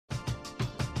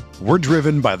We're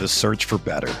driven by the search for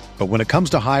better. But when it comes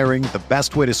to hiring, the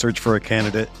best way to search for a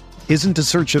candidate isn't to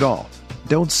search at all.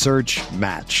 Don't search,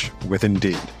 match with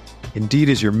Indeed. Indeed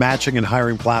is your matching and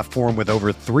hiring platform with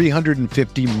over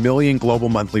 350 million global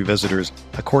monthly visitors,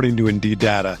 according to Indeed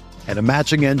data, and a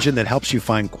matching engine that helps you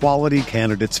find quality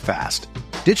candidates fast.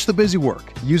 Ditch the busy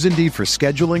work. Use Indeed for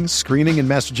scheduling, screening, and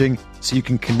messaging so you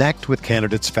can connect with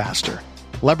candidates faster.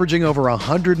 Leveraging over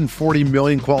 140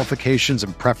 million qualifications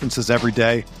and preferences every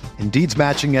day, Indeed's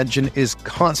matching engine is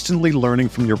constantly learning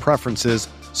from your preferences,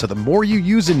 so the more you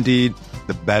use Indeed,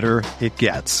 the better it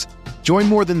gets. Join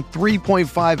more than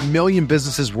 3.5 million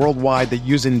businesses worldwide that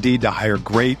use Indeed to hire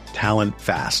great talent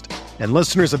fast. And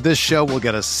listeners of this show will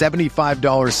get a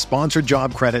 $75 sponsored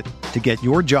job credit to get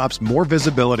your jobs more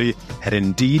visibility at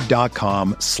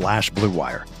Indeed.com/Blue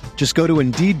Wire. Just go to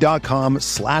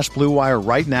Indeed.com/Blue Wire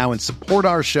right now and support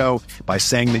our show by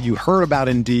saying that you heard about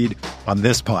Indeed on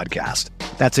this podcast.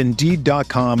 That's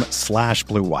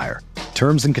Indeed.com/Blue Wire.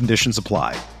 Terms and conditions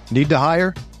apply. Need to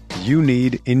hire? You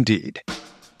need Indeed.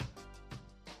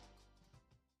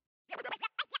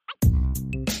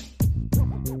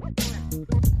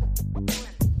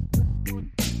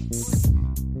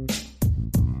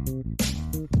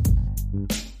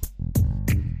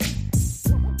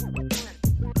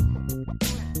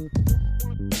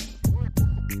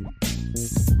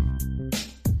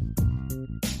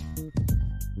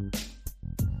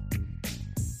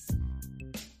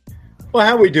 Well,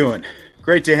 how are we doing?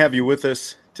 Great to have you with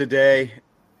us today.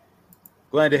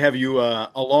 Glad to have you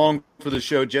along for the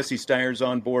show. Jesse Steyer's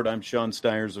on board. I'm Sean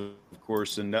Steyers, of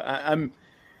course, and I'm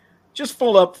just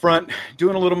full up front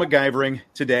doing a little MacGyvering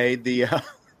today. The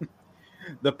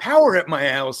power at my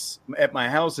house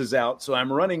is out, so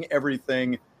I'm running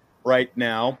everything right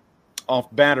now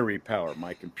off battery power.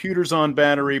 My computer's on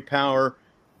battery power,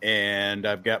 and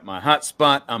I've got my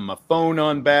hotspot on my phone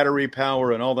on battery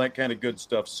power and all that kind of good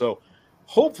stuff. So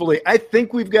hopefully, I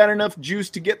think we've got enough juice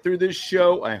to get through this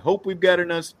show. I hope we've got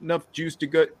enough juice to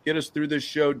get us through this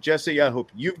show. Jesse, I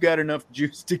hope you've got enough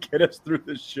juice to get us through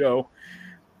this show.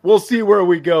 We'll see where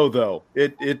we go, though.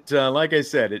 It like I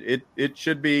said, it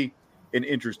should be an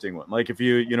interesting one. Like if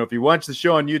you watch the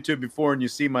show on YouTube before and you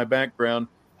see my background,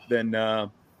 then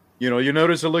you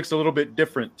notice it looks a little bit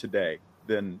different today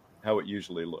than how it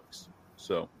usually looks.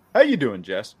 So, how you doing,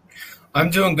 Jess? I'm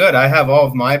doing good. I have all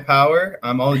of my power.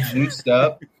 I'm all juiced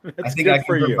up. I think I can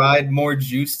provide more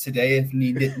juice today if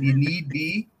need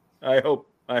be. I hope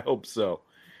so.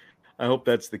 I hope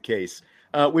that's the case.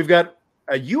 We've got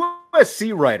a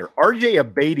USC writer, RJ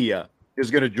Abadia,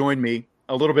 is going to join me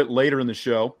a little bit later in the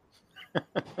show.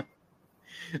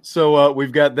 So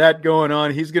we've got that going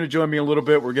on. He's going to join me a little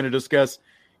bit. We're going to discuss,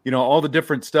 all the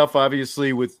different stuff,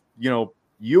 obviously, with,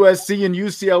 USC and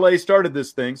UCLA started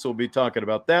this thing, so we'll be talking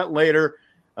about that later.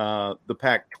 The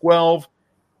Pac-12.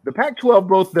 The Pac-12,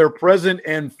 both their present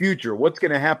and future. What's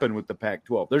going to happen with the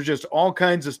Pac-12? There's just all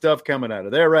kinds of stuff coming out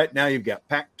of there right now. You've got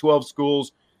Pac-12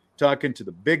 schools talking to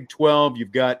the Big 12.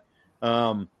 You've got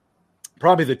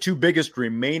probably the two biggest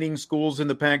remaining schools in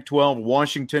the Pac-12,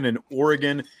 Washington and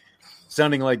Oregon,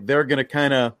 sounding like they're going to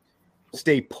kind of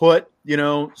stay put,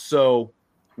 so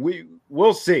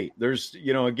we'll see. There's,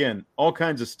 again, all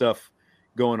kinds of stuff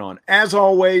going on. As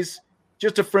always,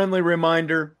 just a friendly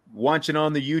reminder, watching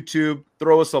on the YouTube,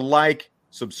 throw us a like,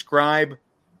 subscribe.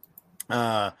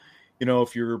 If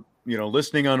you're,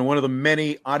 listening on one of the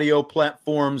many audio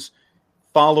platforms,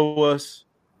 follow us,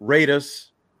 rate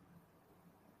us,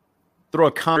 throw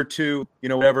a comment or two,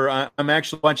 whatever. I'm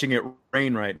actually watching it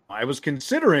rain right now. I was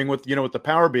considering with the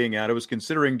power being out, I was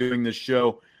considering doing this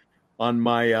show on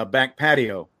my back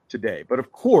patio today. But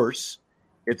of course,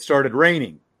 it started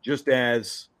raining just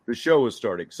as the show was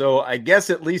starting. So I guess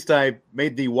at least I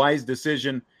made the wise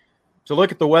decision to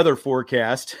look at the weather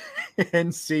forecast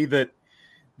and see that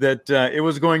it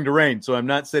was going to rain. So I'm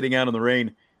not sitting out in the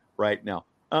rain right now.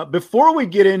 Before we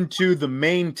get into the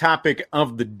main topic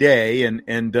of the day and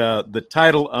the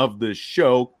title of the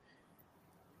show,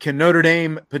 can Notre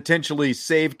Dame potentially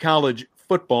save college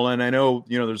football? And I know,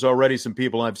 there's already some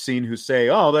people I've seen who say,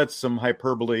 oh, that's some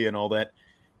hyperbole and all that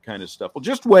kind of stuff. Well,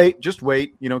 just wait,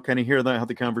 kind of hear how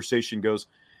the conversation goes.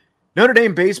 Notre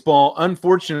Dame baseball,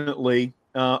 unfortunately,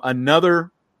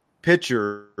 another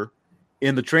pitcher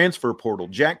in the transfer portal,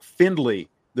 Jack Findlay,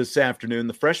 this afternoon,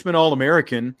 the freshman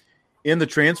All-American in the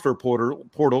transfer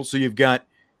portal. So you've got,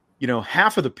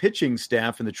 half of the pitching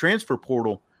staff in the transfer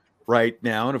portal right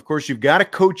now. And of course, you've got a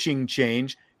coaching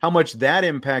change. How much that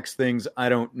impacts things, I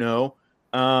don't know.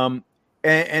 And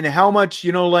how much,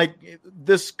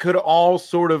 this could all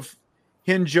sort of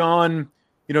hinge on,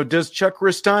 does Chuck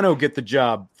Ristano get the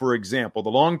job, for example, the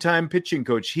longtime pitching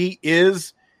coach? He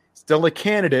is still a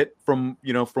candidate from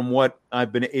what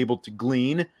I've been able to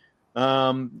glean.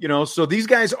 So these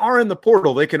guys are in the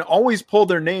portal. They can always pull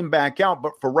their name back out,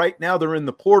 but for right now they're in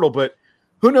the portal. But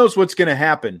who knows what's going to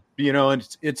happen?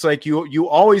 And it's like you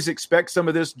always expect some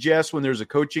of this, Jess, when there's a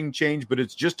coaching change, but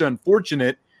it's just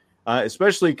unfortunate,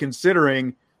 especially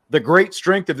considering the great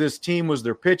strength of this team was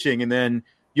their pitching, and then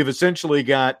you've essentially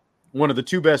got one of the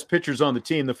two best pitchers on the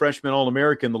team, the freshman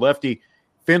All-American, the lefty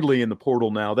Findlay, in the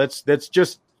portal now. That's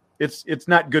just it's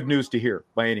not good news to hear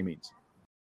by any means.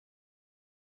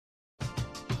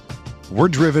 We're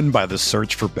driven by the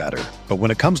search for better. But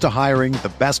when it comes to hiring,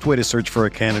 the best way to search for a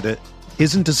candidate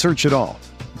isn't to search at all.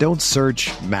 Don't search,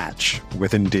 match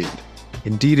with Indeed.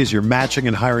 Indeed is your matching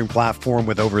and hiring platform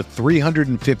with over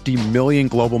 350 million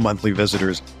global monthly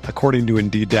visitors, according to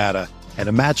Indeed data, and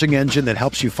a matching engine that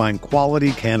helps you find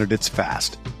quality candidates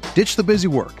fast. Ditch the busy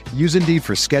work. Use Indeed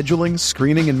for scheduling,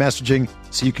 screening, and messaging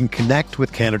so you can connect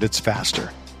with candidates faster.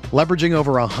 Leveraging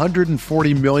over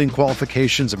 140 million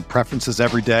qualifications and preferences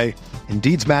every day,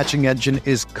 Indeed's matching engine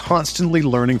is constantly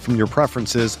learning from your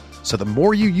preferences, so the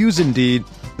more you use Indeed,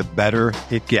 the better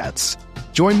it gets.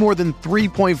 Join more than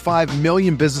 3.5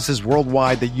 million businesses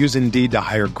worldwide that use Indeed to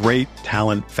hire great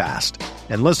talent fast.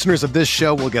 And listeners of this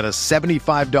show will get a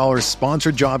 $75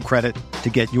 sponsored job credit to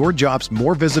get your jobs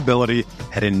more visibility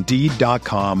at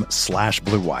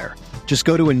Indeed.com/Blue Wire. Just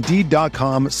go to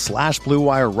Indeed.com/Blue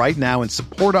Wire right now and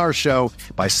support our show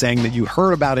by saying that you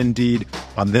heard about Indeed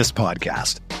on this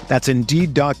podcast. That's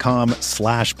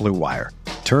Indeed.com/Blue Wire.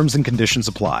 Terms and conditions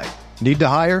apply. Need to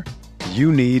hire?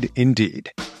 You need Indeed.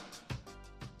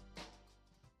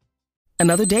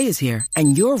 Another day is here,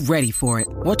 and you're ready for it.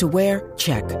 What to wear?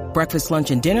 Check. Breakfast, lunch,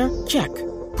 and dinner? Check.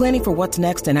 Planning for what's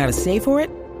next and how to save for it?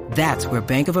 That's where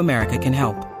Bank of America can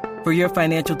help. For your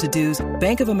financial to-dos,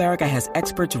 Bank of America has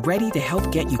experts ready to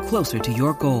help get you closer to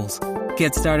your goals.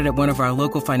 Get started at one of our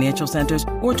local financial centers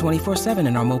or 24/7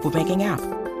 in our mobile banking app.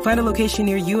 Find a location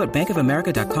near you at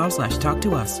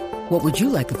bankofamerica.com/talktous. What would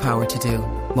you like the power to do?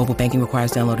 Mobile banking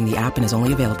requires downloading the app and is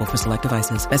only available for select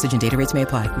devices. Message and data rates may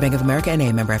apply. Bank of America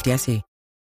NA, member FDIC.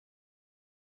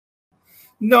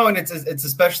 No, and it's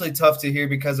especially tough to hear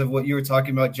because of what you were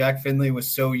talking about. Jack Findlay was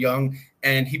so young,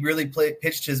 and he really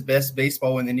pitched his best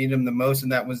baseball when they needed him the most,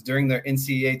 and that was during their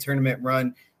NCAA tournament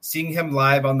run. Seeing him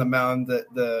live on the mound,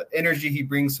 the energy he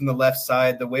brings from the left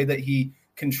side, the way that he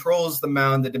controls the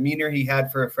mound, the demeanor he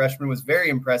had for a freshman was very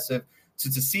impressive. So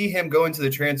to see him go into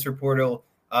the transfer portal,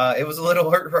 it was a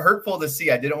little hurtful to see.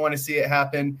 I didn't want to see it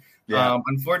happen. Yeah.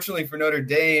 Unfortunately for Notre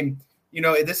Dame,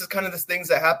 this is kind of the things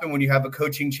that happen when you have a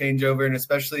coaching changeover, and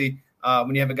especially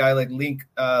when you have a guy like Link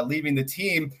leaving the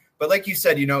team. But like you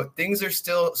said, things are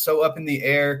still so up in the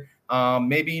air.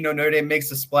 Maybe, Notre Dame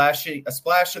makes a splash in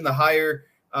the hire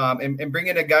and bring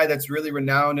in a guy that's really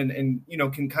renowned and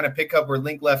can kind of pick up where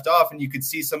Link left off. And you could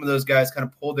see some of those guys kind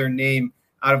of pull their name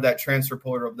out of that transfer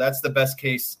portal. That's the best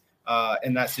case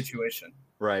in that situation.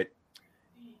 Right.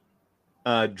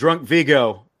 Drunk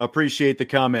Vigo, appreciate the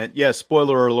comment. Yes,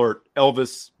 spoiler alert,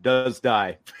 Elvis does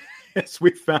die, as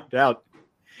we found out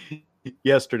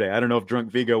yesterday. I don't know if Drunk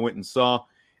Vigo went and saw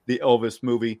the Elvis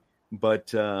movie,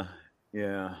 but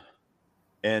yeah.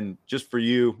 And just for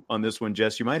you on this one,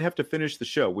 Jess, you might have to finish the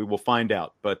show. We will find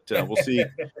out, but we'll see.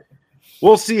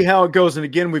 We'll see how it goes. And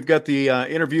again, we've got the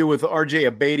interview with RJ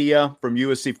Abadia from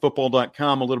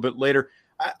USCFootball.com a little bit later.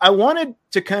 I wanted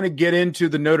to kind of get into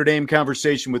the Notre Dame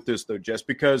conversation with this, though, Jess,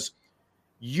 because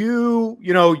you've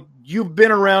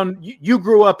been around. You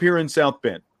grew up here in South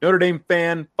Bend. Notre Dame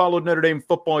fan, followed Notre Dame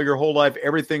football your whole life,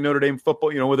 everything Notre Dame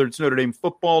football, whether it's Notre Dame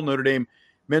football, Notre Dame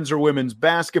men's or women's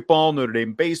basketball, Notre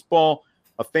Dame baseball,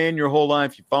 a fan your whole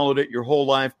life. You followed it your whole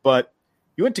life, but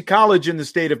you went to college in the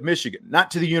state of Michigan, not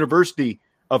to the University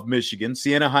of Michigan,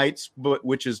 Siena Heights,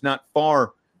 which is not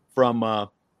far from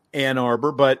Ann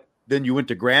Arbor, but then you went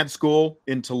to grad school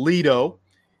in Toledo,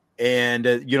 and,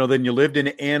 then you lived in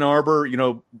Ann Arbor,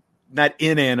 not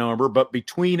in Ann Arbor, but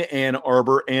between Ann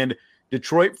Arbor and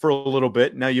Detroit for a little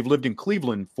bit. Now you've lived in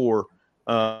Cleveland for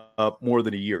more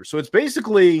than a year. So it's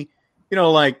basically,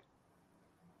 like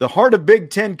the heart of Big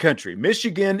Ten country,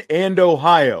 Michigan and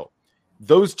Ohio,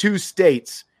 those two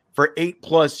states for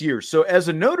 8+ years. So as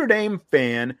a Notre Dame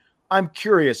fan, I'm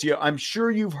curious. I'm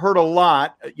sure you've heard a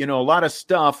lot of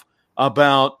stuff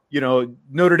about,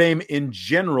 Notre Dame in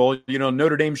general.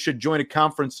 Notre Dame should join a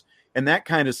conference and that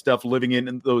kind of stuff living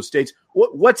in those states.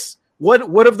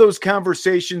 What of those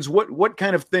conversations, what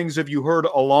kind of things have you heard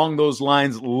along those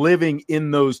lines living in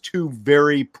those two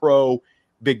very pro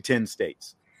Big Ten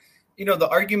states? The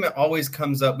argument always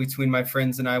comes up between my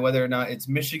friends and I, whether or not it's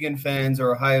Michigan fans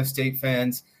or Ohio State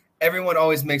fans. Everyone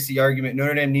always makes the argument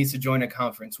Notre Dame needs to join a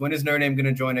conference. When is Notre Dame going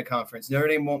to join a conference? Notre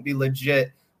Dame won't be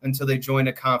legit until they join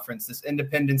a conference. This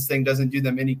independence thing doesn't do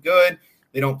them any good.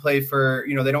 They don't play for,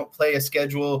 they don't play a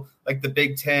schedule like the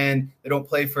Big Ten. They don't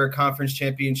play for a conference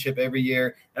championship every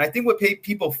year. And I think what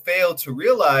people fail to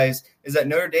realize is that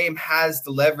Notre Dame has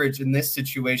the leverage in this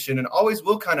situation and always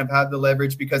will kind of have the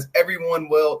leverage because everyone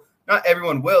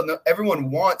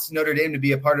wants Notre Dame to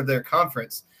be a part of their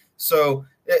conference. So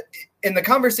in the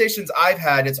conversations I've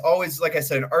had, it's always, like I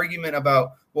said, an argument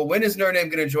about, well, when is Notre Dame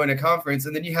going to join a conference?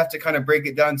 And then you have to kind of break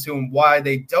it down to them why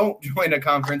they don't join a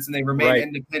conference and they remain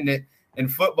independent in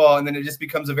football. And then it just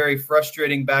becomes a very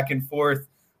frustrating back and forth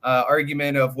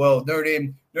argument of, well, Notre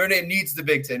Dame needs the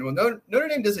Big Ten. Well, Notre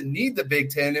Dame doesn't need the Big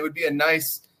Ten. It would be a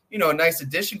nice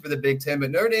addition for the Big Ten.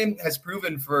 But Notre Dame has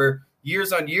proven for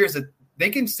years on years that they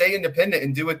can stay independent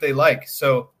and do what they like.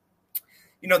 So,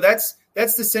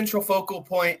 that's the central focal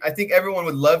point. I think everyone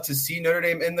would love to see Notre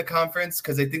Dame in the conference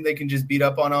because they think they can just beat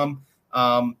up on them.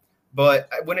 But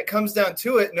when it comes down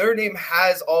to it, Notre Dame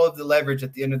has all of the leverage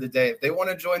at the end of the day. If they want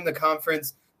to join the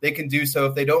conference, they can do so.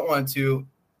 If they don't want to,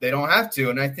 they don't have to.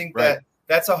 And I think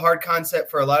that's a hard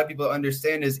concept for a lot of people to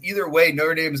understand is either way,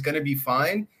 Notre Dame is going to be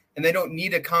fine, and they don't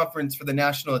need a conference for the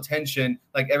national attention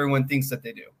like everyone thinks that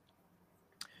they do.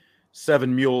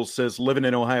 Seven Mules says living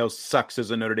in Ohio sucks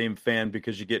as a Notre Dame fan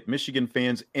because you get Michigan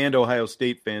fans and Ohio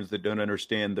State fans that don't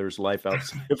understand there's life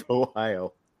outside of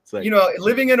Ohio. It's like,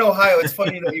 living in Ohio, it's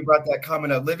funny that you brought that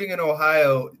comment up. Living in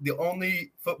Ohio, the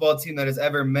only football team that is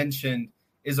ever mentioned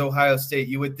is Ohio State.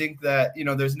 You would think that,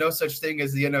 there's no such thing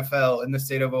as the NFL in the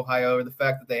state of Ohio, or the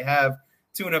fact that they have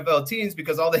two NFL teams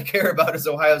because all they care about is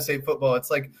Ohio State football.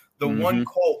 It's like the one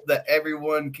cult that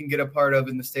everyone can get a part of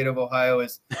in the state of Ohio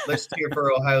is let's cheer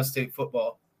for Ohio State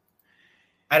football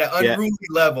at an unruly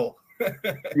level.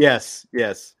 Yes,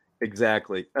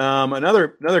 exactly.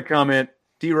 Another comment,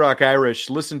 D-Rock Irish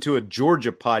listened to a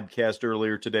Georgia podcast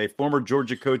earlier today. Former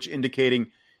Georgia coach indicating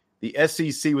the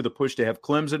SEC with a push to have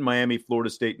Clemson, Miami, Florida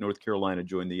State, North Carolina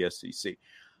join the SEC.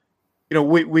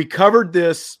 We covered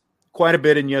this quite a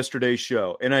bit in yesterday's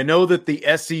show. And I know that the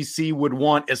SEC would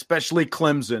want, especially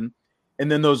Clemson, and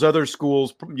then those other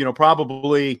schools,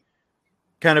 probably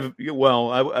kind of,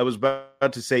 I was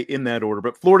about to say in that order,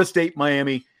 but Florida State,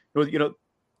 Miami,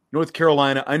 North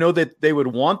Carolina, I know that they would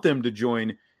want them to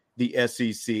join the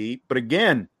SEC. But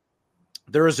again,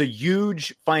 there is a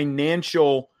huge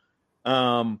financial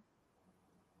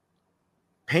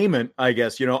payment, I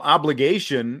guess,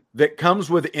 obligation that comes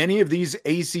with any of these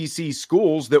ACC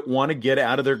schools that want to get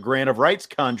out of their grant of rights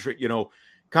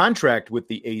contract with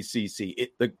the ACC.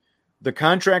 The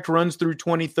contract runs through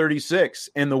 2036.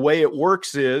 And the way it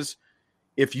works is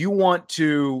if you want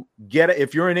to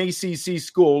if you're an ACC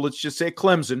school, let's just say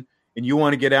Clemson, and you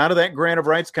want to get out of that grant of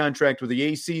rights contract with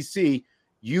the ACC,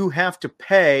 you have to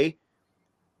pay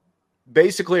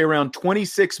basically around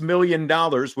 $26 million,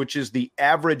 which is the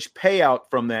average payout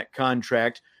from that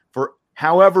contract for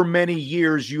however many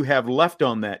years you have left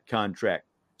on that contract.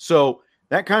 So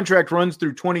that contract runs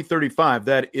through 2035.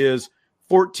 That is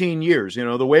 14 years.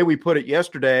 The way we put it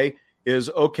yesterday is,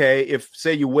 okay, if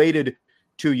say you waited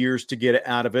 2 years to get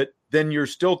out of it, then you're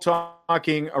still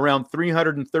talking around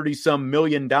 $330 some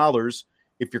million.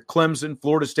 If you're Clemson,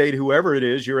 Florida State, whoever it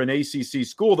is, you're an ACC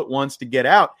school that wants to get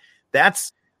out.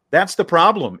 That's the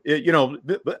problem. Now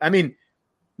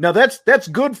that's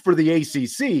good for the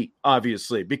ACC,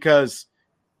 obviously, because,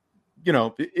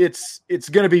 it's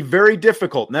going to be very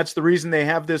difficult. And that's the reason they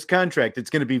have this contract. It's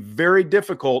going to be very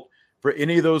difficult for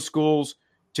any of those schools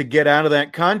to get out of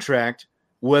that contract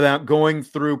without going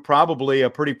through probably a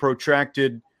pretty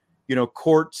protracted,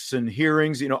 courts and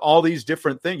hearings, all these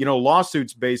different things,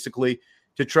 lawsuits basically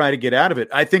to try to get out of it.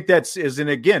 I think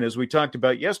as we talked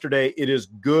about yesterday, it is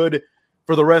good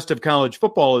for the rest of college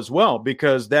football as well,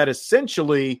 because that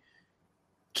essentially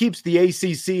keeps the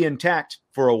ACC intact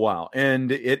for a while.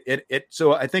 And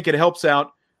so I think it helps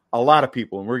out a lot of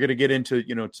people. And we're going to get into,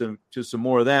 to some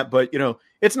more of that, but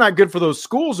it's not good for those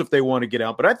schools if they want to get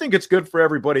out, but I think it's good for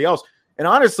everybody else. And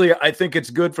honestly, I think it's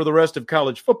good for the rest of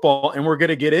college football. And we're going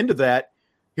to get into that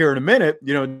here in a minute,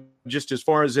 just as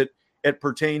far as it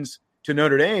pertains to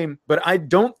Notre Dame. But I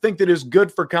don't think that is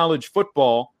good for college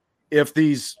football if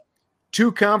these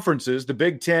two conferences, the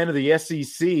Big Ten and the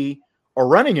SEC, are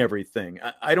running everything.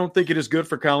 I don't think it is good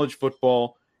for college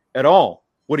football at all.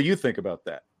 What do you think about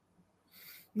that?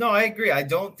 No, I agree. I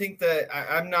don't think that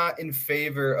I'm not in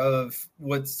favor of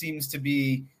what seems to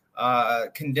be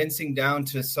condensing down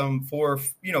to some four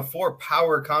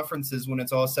power conferences when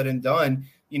it's all said and done,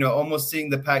 almost seeing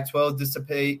the Pac-12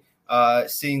 dissipate,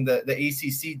 seeing the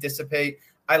ACC dissipate.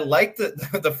 I like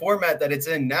the format that it's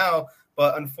in now,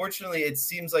 but unfortunately it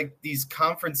seems like these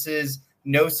conferences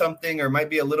know something or might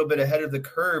be a little bit ahead of the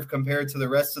curve compared to the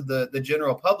rest of the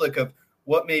general public of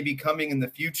what may be coming in the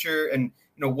future and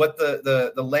what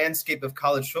the landscape of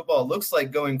college football looks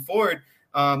like going forward.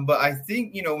 But I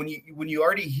think, when you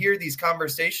already hear these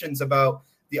conversations about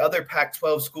the other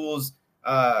Pac-12 schools,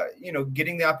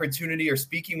 getting the opportunity or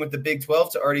speaking with the Big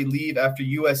 12 to already leave after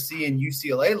USC and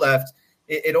UCLA left,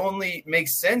 it only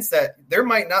makes sense that there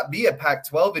might not be a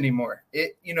Pac-12 anymore.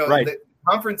 Right. The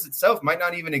conference itself might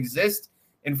not even exist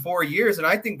in 4 years. And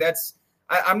I think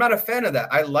I'm not a fan of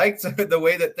that. I liked the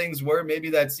way that things were. Maybe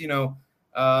that's,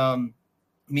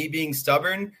 me being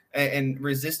stubborn and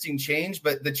resisting change,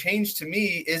 but the change to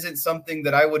me isn't something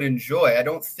that I would enjoy. I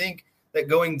don't think that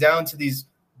going down to these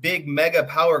big mega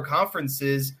power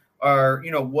conferences are,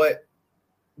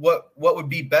 what would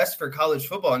be best for college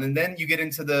football. And then you get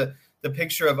into the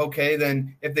picture of, okay,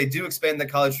 then if they do expand the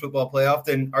college football playoff,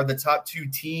 then are the top two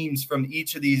teams from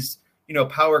each of these,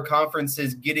 power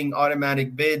conferences getting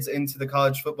automatic bids into the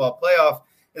college football playoff?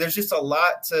 And there's just a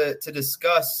lot to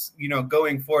discuss,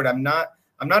 going forward. I'm not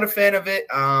a fan of it,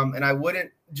 and I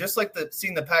wouldn't, just like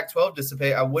seeing the Pac-12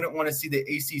 dissipate, I wouldn't want to see the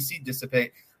ACC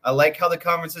dissipate. I like how the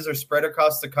conferences are spread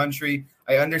across the country.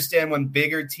 I understand when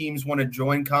bigger teams want to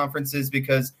join conferences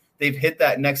because they've hit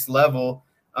that next level.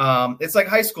 It's like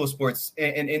high school sports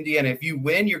in Indiana. If you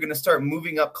win, you're going to start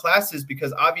moving up classes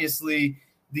because obviously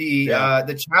the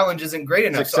challenge isn't great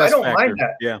enough. Success so I don't factor. mind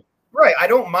that. Yeah. Right. I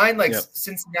don't mind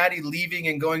Cincinnati leaving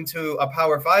and going to a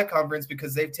Power 5 conference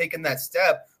because they've taken that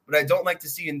step. But I don't like to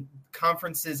see in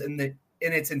conferences in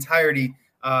its entirety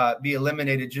be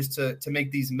eliminated just to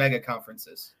make these mega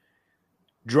conferences.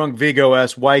 Drunk Vigo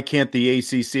asks, why can't the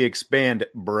ACC expand,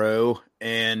 bro?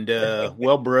 And,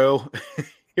 well, bro,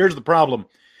 here's the problem.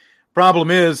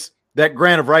 Problem is that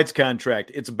grant of rights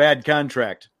contract. It's a bad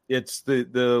contract. It's the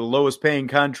lowest paying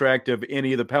contract of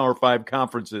any of the Power 5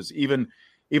 conferences. Even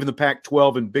the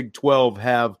Pac-12 and Big 12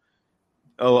 have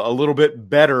a little bit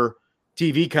better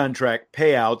TV contract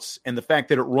payouts, and the fact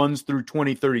that it runs through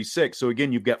 2036. So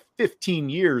again, you've got 15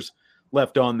 years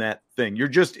left on that thing.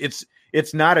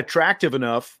 It's not attractive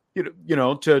enough,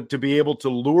 to be able to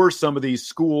lure some of these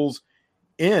schools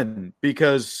in,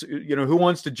 because, who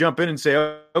wants to jump in and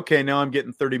say, okay, now I'm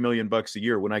getting $30 million a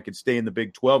year when I could stay in the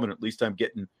Big 12 and at least I'm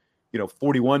getting,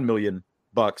 $41 million,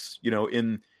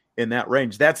 in that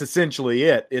range. That's essentially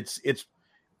it.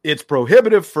 It's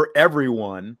prohibitive for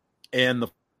everyone. And the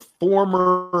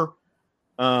former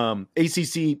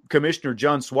ACC commissioner,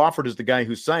 John Swofford, is the guy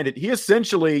who signed it. He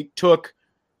essentially took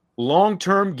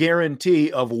long-term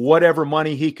guarantee of whatever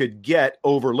money he could get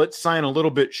over, let's sign a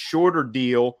little bit shorter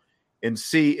deal and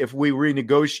see if we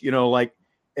renegotiate,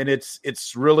 and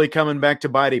it's really coming back to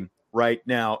bite him right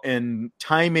now. And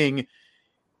timing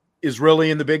is really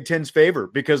in the Big Ten's favor,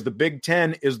 because the Big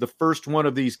Ten is the first one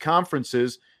of these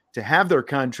conferences to have their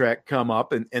contract come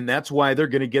up. And that's why they're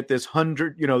going to get this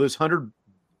 $100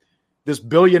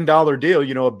 billion deal,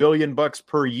 $1 billion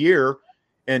per year,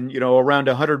 and, around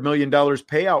 $100 million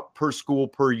payout per school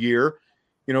per year,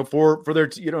 for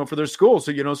their school.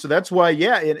 So, so that's why,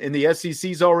 and the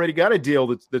SEC's already got a deal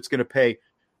that's going to pay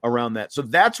around that. So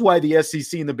that's why the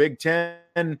SEC and the Big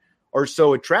Ten are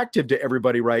so attractive to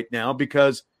everybody right now,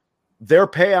 because their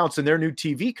payouts and their new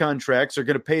TV contracts are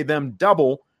going to pay them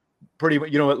double,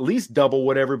 at least double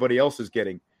what everybody else is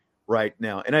getting right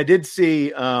now. And I did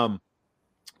see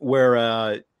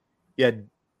where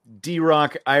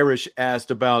D-Rock Irish asked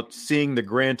about seeing the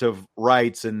grant of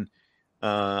rights, and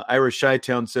Irish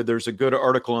Chi-Town said there's a good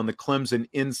article on the Clemson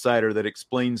Insider that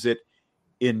explains it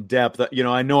in depth.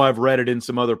 I know I've read it in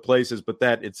some other places, but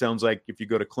it sounds like if you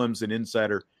go to Clemson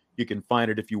Insider, you can find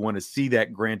it if you want to see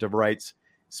that grant of rights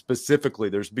specifically.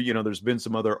 There's been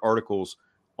some other articles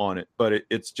on it, but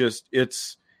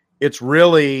it's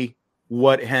really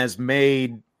what has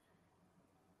made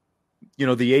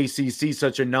the ACC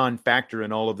such a non-factor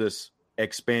in all of this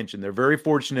expansion. They're very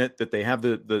fortunate that they have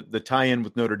the tie-in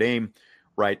with Notre Dame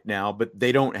right now, but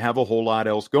they don't have a whole lot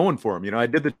else going for them. I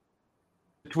did the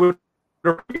Twitter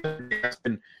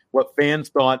and what fans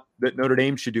thought that Notre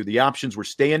Dame should do. The options were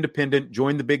stay independent,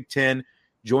 join the Big Ten,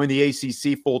 join the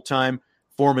ACC full-time,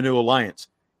 form a new alliance.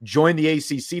 Join the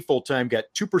ACC full-time, got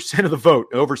 2% of the vote.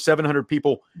 Over 700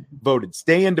 people voted.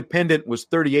 Stay independent was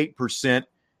 38%.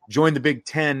 Join the Big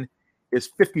Ten is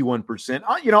 51%.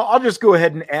 I'll just go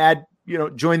ahead and add,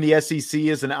 join the SEC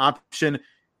as an option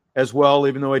as well,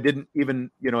 even though I didn't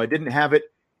have it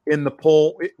in the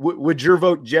poll, would your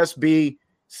vote just be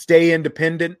stay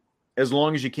independent as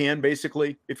long as you can,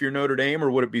 basically, if you're Notre Dame,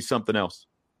 or would it be something else?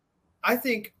 I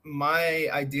think my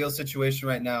ideal situation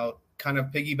right now, kind of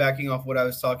piggybacking off what I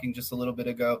was talking just a little bit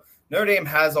ago, Notre Dame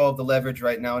has all of the leverage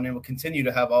right now, and it will continue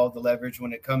to have all of the leverage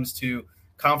when it comes to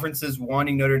conferences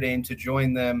wanting Notre Dame to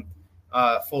join them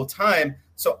full time.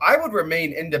 So I would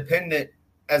remain independent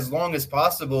as long as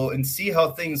possible and see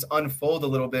how things unfold a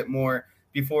little bit more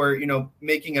before,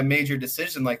 making a major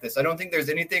decision like this. I don't think there's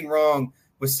anything wrong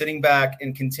with sitting back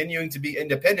and continuing to be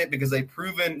independent, because they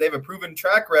have a proven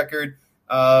track record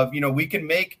of, we can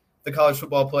make the college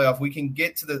football playoff. We can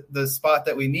get to the spot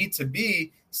that we need to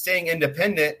be staying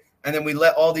independent. And then we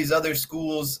let all these other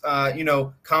schools,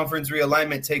 conference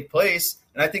realignment take place.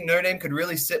 And I think Notre Dame could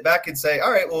really sit back and say,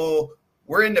 all right, well,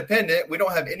 we're independent. We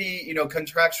don't have any,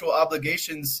 contractual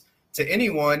obligations to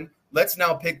anyone. Let's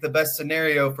now pick the best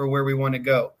scenario for where we want to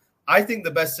go. I think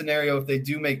the best scenario, if they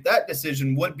do make that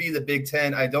decision, would be the Big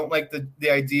Ten. I don't like the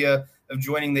idea of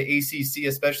joining the ACC,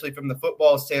 especially from the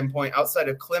football standpoint. Outside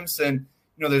of Clemson,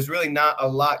 there's really not a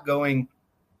lot going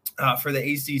for the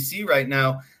ACC right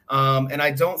now. And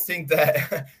I don't think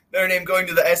that Notre Dame going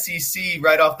to the SEC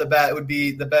right off the bat would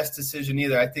be the best decision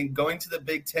either. I think going to the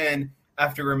Big Ten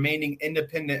after remaining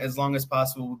independent as long as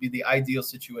possible would be the ideal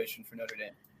situation for Notre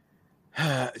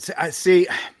Dame. I see.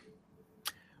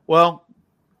 Well,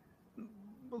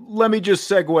 let me just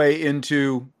segue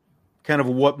into kind of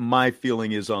what my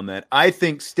feeling is on that. I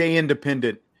think stay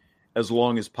independent as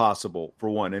long as possible, for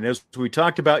one. And as we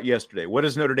talked about yesterday, what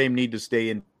does Notre Dame need to stay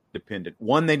independent?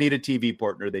 One, they need a TV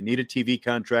partner. They need a TV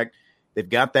contract. They've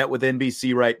got that with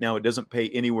NBC right now. It doesn't pay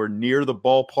anywhere near the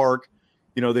ballpark,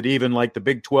 that even like the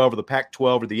Big 12 or the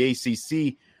Pac-12 or the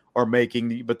ACC are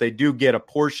making, but they do get a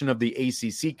portion of the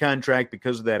ACC contract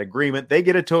because of that agreement. They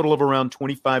get a total of around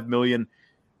 $25 million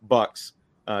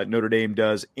Notre Dame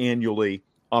does annually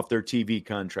off their TV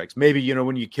contracts. Maybe,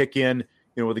 when you kick in,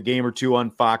 with a game or two on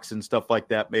Fox and stuff like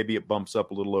that, maybe it bumps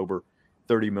up a little over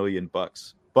 $30 million.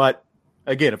 But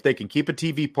again, if they can keep a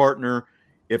TV partner,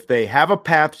 if they have a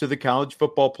path to the college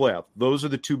football playoff, those are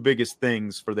the two biggest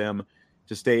things for them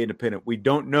to stay independent. We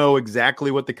don't know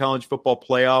exactly what the college football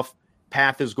playoff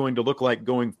path is going to look like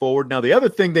going forward. Now, the other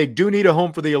thing, they do need a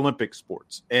home for the Olympic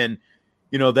sports. And,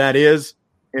 that is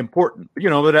important.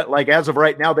 But like as of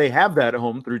right now, they have that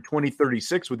home through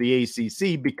 2036 with the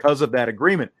ACC because of that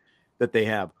agreement that they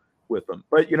have with them.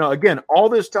 But, again, all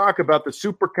this talk about the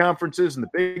super conferences and the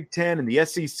Big Ten and the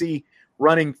SEC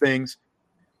running things,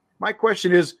 my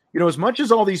question is, as much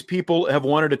as all these people have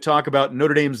wanted to talk about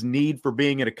Notre Dame's need for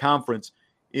being at a conference,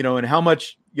 and how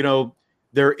much,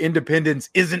 their independence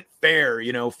isn't fair,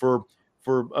 for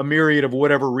a myriad of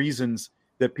whatever reasons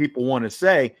that people want to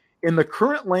say, in the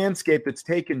current landscape that's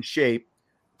taken shape,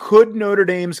 could Notre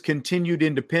Dame's continued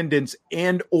independence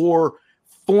and or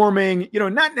forming,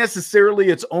 not necessarily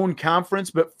its own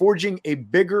conference, but forging a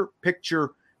bigger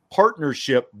picture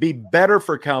partnership be better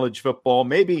for college football?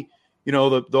 Maybe,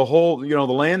 the whole, the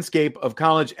landscape of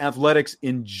college athletics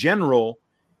in general,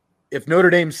 if Notre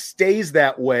Dame stays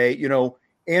that way,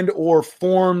 and or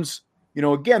forms,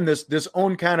 again, this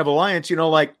own kind of alliance,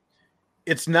 like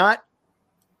it's not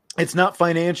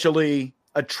financially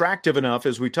attractive enough,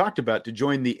 as we talked about, to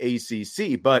join the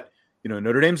ACC, but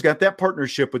Notre Dame's got that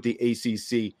partnership with the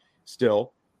ACC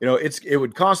still. It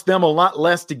would cost them a lot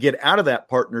less to get out of that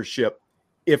partnership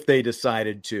if they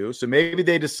decided to. So maybe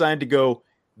they decide to go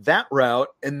that route,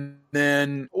 and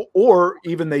then, or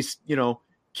even they,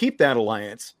 keep that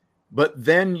alliance, but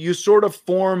then you sort of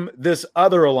form this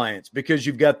other alliance because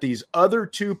you've got these other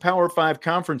two Power 5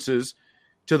 conferences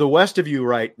to the west of you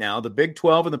right now, the Big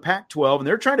 12 and the Pac-12, and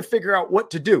they're trying to figure out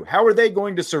what to do. How are they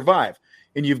going to survive?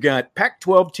 And you've got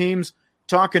Pac-12 teams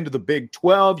talking to the Big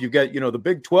 12. You've got, the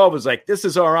Big 12 is like, this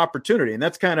is our opportunity. And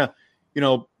that's kind of,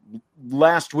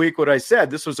 last week what I said,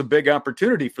 this was a big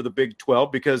opportunity for the Big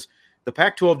 12 because the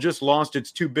Pac-12 just lost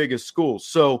its two biggest schools.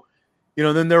 So,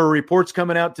 then there are reports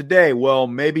coming out today. Well,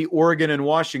 maybe Oregon and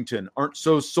Washington aren't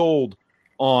so sold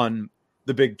on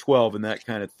the Big 12 and that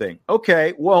kind of thing.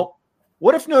 Okay, well,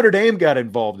 what if Notre Dame got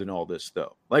involved in all this,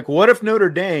 though? Like, what if Notre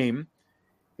Dame,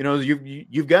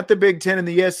 you've got the Big Ten and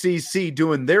the SEC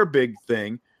doing their big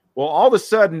thing. Well, all of a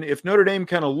sudden, if Notre Dame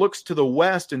kind of looks to the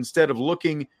west instead of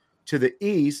looking to the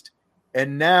east,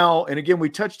 and again, we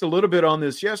touched a little bit on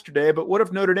this yesterday, but what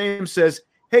if Notre Dame says,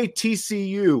 hey,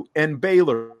 TCU and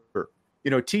Baylor,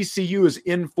 TCU is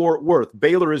in Fort Worth.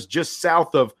 Baylor is just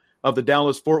south of the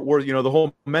Dallas-Fort Worth, the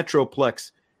whole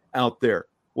metroplex out there.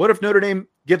 What if Notre Dame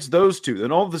gets those two?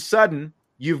 Then all of a sudden,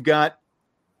 you've got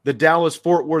the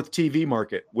Dallas-Fort Worth TV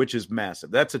market, which is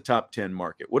massive. That's a top 10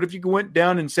 market. What if you went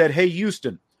down and said, hey,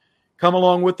 Houston, come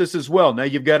along with us as well? Now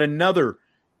you've got another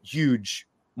huge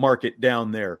market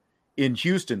down there in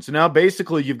Houston. So now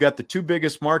basically you've got the two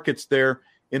biggest markets there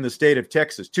in the state of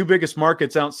Texas, two biggest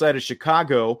markets outside of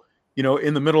Chicago,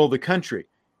 in the middle of the country.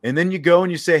 And then you go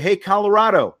and you say, hey,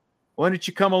 Colorado, why don't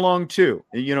you come along too?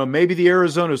 Maybe the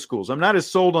Arizona schools. I'm not as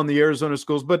sold on the Arizona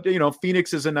schools, but,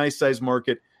 Phoenix is a nice size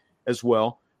market as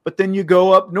well. But then you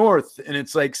go up north and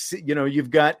it's like,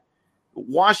 you've got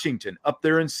Washington up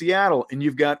there in Seattle and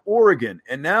you've got Oregon.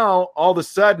 And now all of a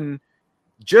sudden,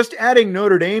 just adding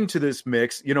Notre Dame to this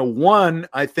mix, one,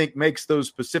 I think makes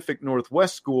those Pacific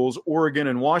Northwest schools, Oregon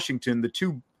and Washington, the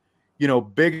two,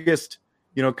 biggest,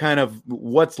 kind of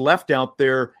what's left out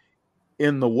there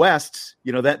in the West,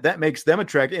 that makes them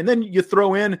attractive. And then you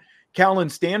throw in Cal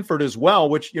and Stanford as well,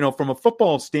 which, from a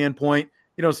football standpoint,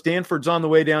 Stanford's on the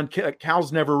way down.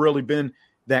 Cal's never really been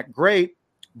that great,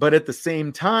 but at the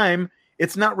same time,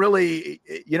 it's not really,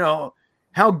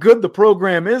 how good the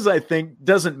program is, I think,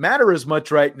 doesn't matter as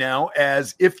much right now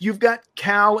as if you've got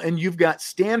Cal and you've got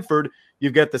Stanford,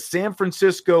 you've got the San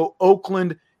Francisco,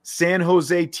 Oakland, San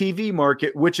Jose TV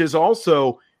market, which is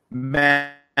also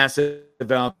massive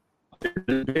out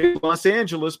there. Big Los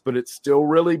Angeles, but it's still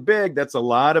really big. That's a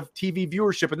lot of TV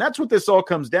viewership. And that's what this all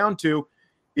comes down to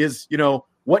is,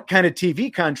 what kind of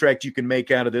TV contract you can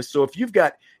make out of this. So if you've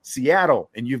got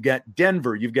Seattle and you've got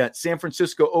Denver, you've got San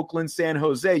Francisco, Oakland, San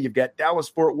Jose, you've got Dallas,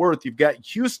 Fort Worth, you've got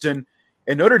Houston,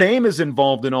 and Notre Dame is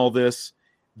involved in all this.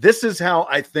 This is how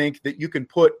I think that you can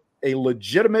put a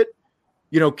legitimate,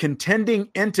 contending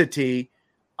entity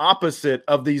opposite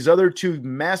of these other two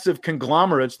massive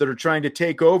conglomerates that are trying to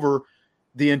take over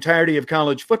the entirety of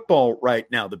college football right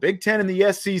now. The Big Ten and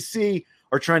the SEC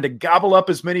are trying to gobble up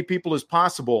as many people as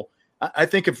possible. I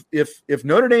think if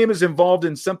Notre Dame is involved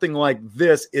in something like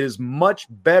this, it is much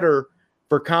better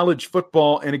for college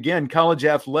football and, again, college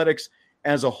athletics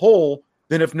as a whole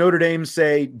than if Notre Dame,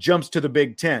 say, jumps to the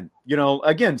Big Ten.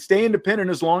 Again, stay independent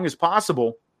as long as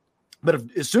possible. But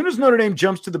as soon as Notre Dame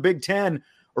jumps to the Big Ten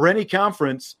or any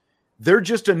conference, they're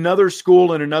just another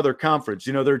school in another conference.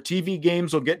 Their TV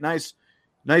games will get nice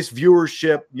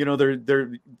viewership.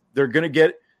 They're going to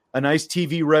get a nice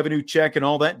TV revenue check and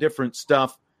all that different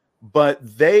stuff. But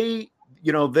they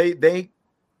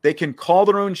can call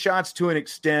their own shots to an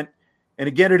extent. And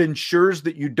again, it ensures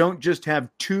that you don't just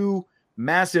have two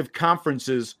massive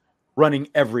conferences running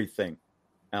everything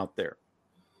out there.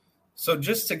 So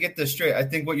just to get this straight, I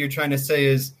think what you're trying to say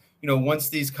is, once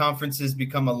these conferences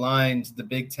become aligned, the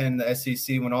Big Ten, the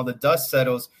SEC, when all the dust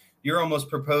settles, you're almost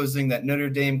proposing that Notre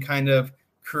Dame kind of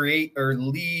create or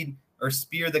lead or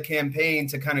spear the campaign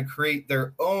to kind of create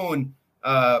their own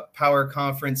power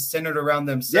conference centered around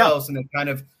themselves, and then kind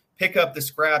of pick up the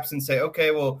scraps and say,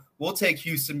 okay, well, we'll take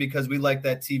Houston because we like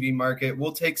that TV market.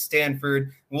 We'll take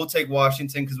Stanford. We'll take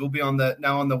Washington because we'll be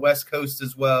now on the West Coast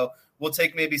as well. We'll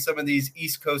take maybe some of these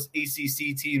East Coast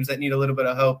ACC teams that need a little bit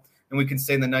of help, and we can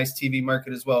stay in the nice TV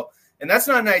market as well. And that's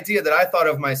not an idea that I thought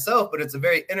of myself, but it's a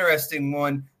very interesting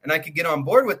one, and I could get on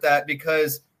board with that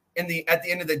because at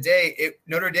the end of the day,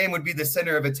 Notre Dame would be the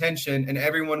center of attention, and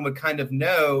everyone would kind of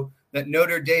know that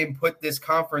Notre Dame put this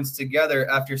conference together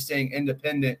after staying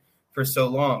independent for so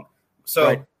long. So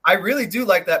right. I really do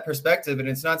like that perspective, and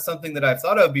it's not something that I've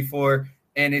thought of before.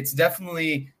 And it's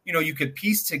definitely, you could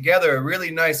piece together a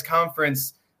really nice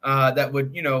conference that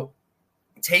would,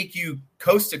 take you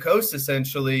coast to coast,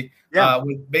 essentially,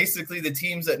 with basically the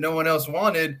teams that no one else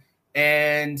wanted.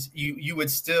 And you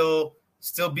would still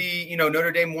be,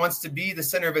 Notre Dame wants to be the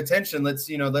center of attention. Let's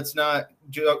not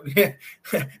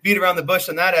beat around the bush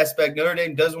on that aspect. Notre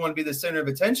Dame does want to be the center of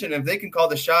attention. If they can call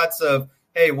the shots of,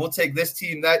 hey, we'll take this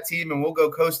team, that team, and we'll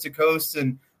go coast to coast.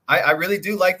 And I really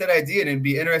do like that idea. And it'd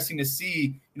be interesting to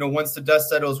see, once the dust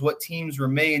settles, what teams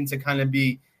remain to kind of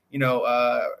be,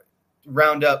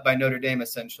 round up by Notre Dame,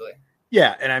 essentially.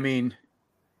 Yeah. And I mean,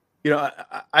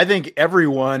 I think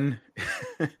everyone –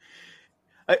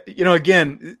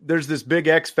 again, there's this big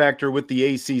X factor with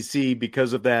the ACC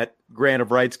because of that grant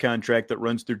of rights contract that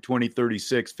runs through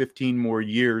 2036, 15 more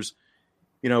years.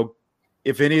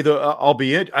 If any of the, I'll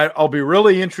be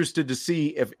really interested to see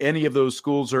if any of those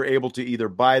schools are able to either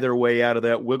buy their way out of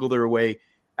that, wiggle their way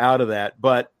out of that.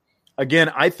 But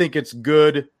again, I think it's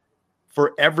good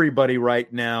for everybody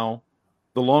right now.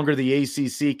 The longer the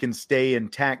ACC can stay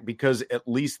intact, because at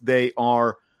least they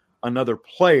are another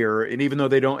player. And even though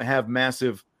they don't have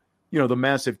massive, the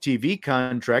massive TV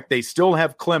contract, they still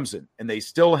have Clemson and they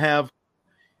still have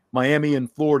Miami and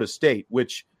Florida State,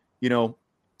 which,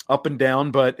 up and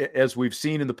down, but as we've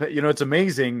seen in the, it's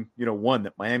amazing, one,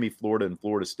 that Miami, Florida, and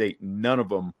Florida State, none of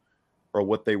them are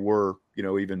what they were,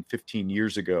 even 15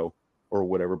 years ago or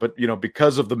whatever. But,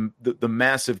 because of the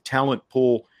massive talent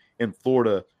pool in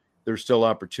Florida, there's still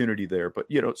opportunity there. But,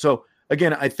 so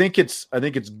again, I think it's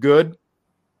good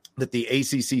that the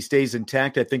ACC stays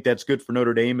intact. I think that's good for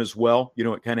Notre Dame as well.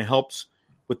 It kind of helps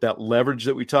with that leverage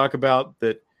that we talk about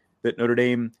that Notre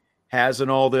Dame has in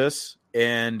all this.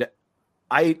 And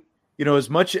as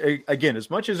much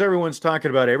as everyone's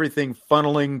talking about everything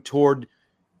funneling toward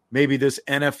maybe this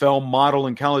NFL model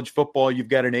in college football, you've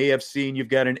got an AFC and you've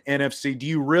got an NFC. Do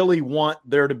you really want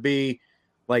there to be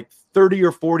like 30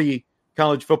 or 40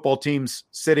 college football teams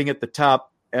sitting at the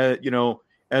top, as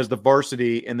the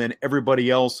varsity, and then everybody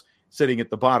else sitting at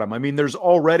the bottom? I mean, there's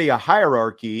already a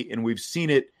hierarchy, and we've seen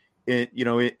it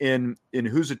in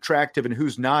who's attractive and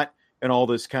who's not, and all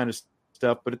this kind of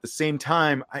stuff. But at the same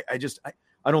time, I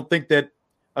don't think that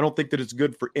it's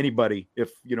good for anybody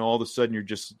if, all of a sudden you're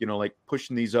just, like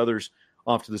pushing these others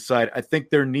off to the side. I think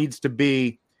there needs to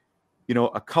be,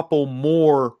 a couple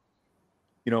more,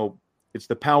 it's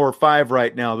the Power Five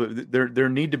right now. There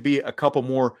need to be a couple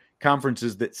more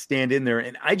conferences that stand in there.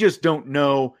 And I just don't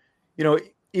know,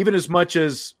 even as much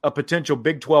as a potential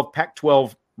Big 12,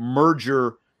 Pac-12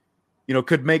 merger,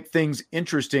 could make things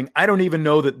interesting. I don't even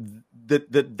know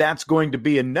that's going to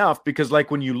be enough, because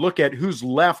like when you look at who's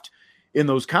left in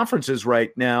those conferences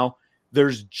right now,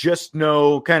 there's just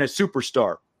no kind of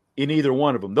superstar in either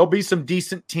one of them. There'll be some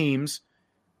decent teams,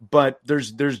 but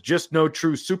there's just no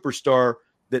true superstar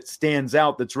that stands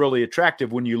out that's really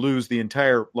attractive when you lose the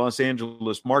entire Los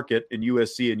Angeles market and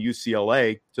USC and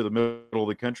UCLA to the middle of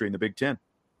the country in the Big Ten.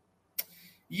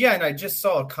 Yeah, and I just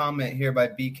saw a comment here by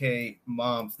BK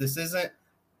Moms. This is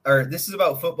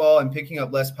about football, and picking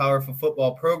up less powerful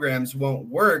football programs won't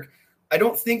work. I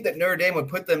don't think that Notre Dame would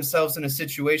put themselves in a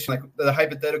situation like the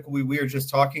hypothetical we were just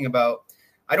talking about.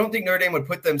 I don't think Notre Dame would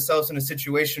put themselves in a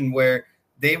situation where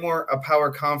they weren't a power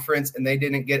conference and they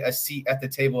didn't get a seat at the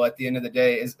table at the end of the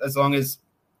day. As long as,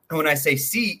 when I say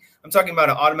seat, I'm talking about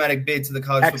an automatic bid to the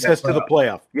college access football to the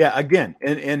playoff. Yeah, again,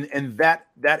 and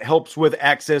that helps with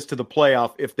access to the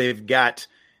playoff if they've got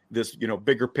this,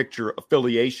 bigger picture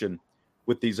affiliation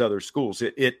with these other schools.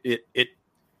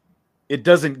 It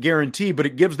doesn't guarantee, but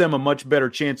it gives them a much better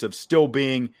chance of still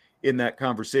being in that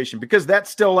conversation, because that's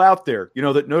still out there,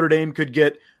 that Notre Dame could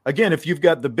get. Again, if you've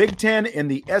got the Big Ten and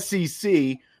the SEC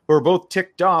who are both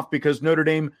ticked off because Notre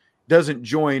Dame doesn't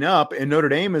join up, and Notre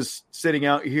Dame is sitting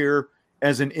out here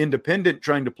as an independent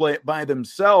trying to play it by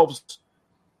themselves,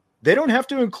 they don't have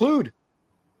to include,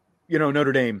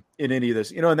 Notre Dame in any of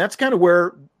this, and that's kind of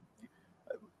where,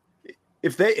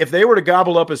 if they were to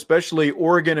gobble up, especially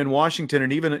Oregon and Washington,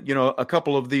 and even, a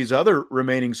couple of these other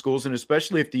remaining schools, and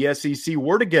especially if the SEC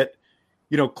were to get,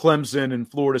 Clemson and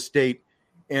Florida State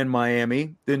and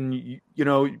Miami, then,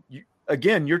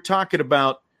 again, you're talking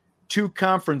about two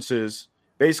conferences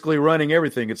basically running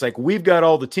everything. It's like, we've got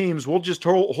all the teams. We'll just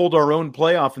hold our own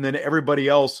playoff, and then everybody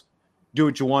else do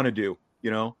what you want to do,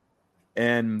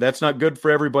 and that's not good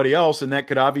for everybody else. And that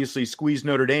could obviously squeeze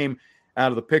Notre Dame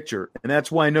out of the picture. And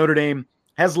that's why Notre Dame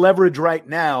has leverage right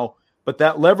now, but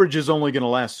that leverage is only going to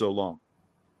last so long.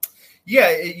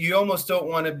 Yeah, you almost don't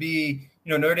want to be,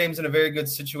 Notre Dame's in a very good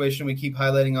situation. We keep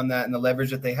highlighting on that and the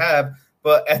leverage that they have.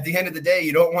 But at the end of the day,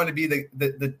 you don't want to be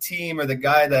the team or the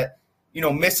guy that,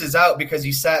 misses out because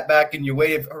you sat back and you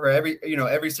waited for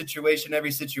every situation,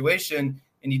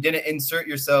 and you didn't insert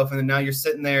yourself. And then now you're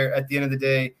sitting there at the end of the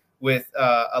day with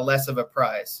a less of a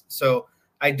prize. So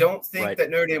I don't think that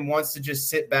Notre Dame wants to just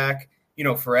sit back,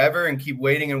 forever and keep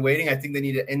waiting and waiting. I think they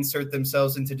need to insert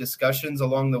themselves into discussions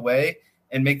along the way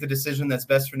and make the decision that's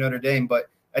best for Notre Dame.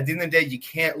 But at the end of the day, you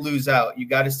can't lose out. You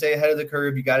got to stay ahead of the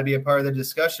curve. You got to be a part of the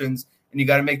discussions, and you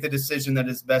got to make the decision that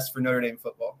is best for Notre Dame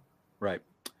football. Right.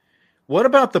 What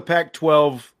about the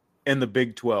Pac-12 and the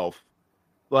Big 12?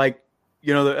 Like,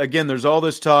 again, there's all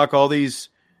this talk, all these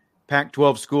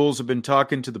Pac-12 schools have been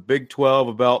talking to the Big 12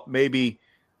 about maybe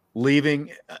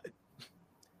leaving.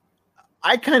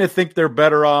 I kind of think they're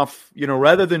better off,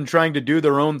 rather than trying to do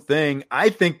their own thing. I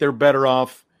think they're better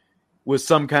off with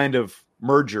some kind of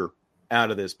merger out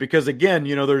of this, because again,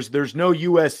 there's no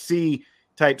USC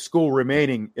type school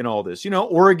remaining in all this.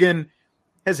 Oregon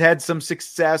has had some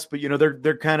success, but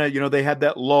they're kind of, they had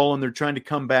that lull and they're trying to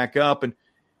come back up. And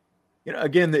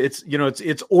again,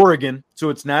 it's Oregon, so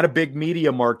it's not a big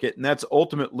media market, and that's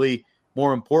ultimately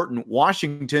more important.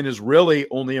 Washington is really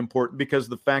only important because of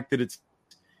the fact that it's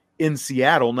in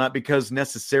Seattle, not because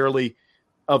necessarily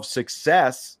of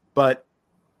success. But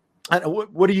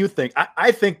what do you think?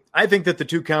 I think that the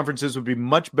two conferences would be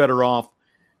much better off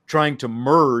trying to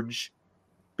merge,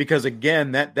 because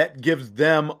again, that gives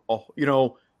them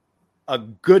a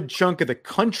good chunk of the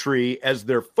country as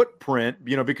their footprint,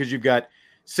 because you've got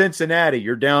Cincinnati,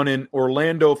 you're down in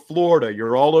Orlando, Florida,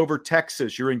 you're all over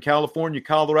Texas, you're in California,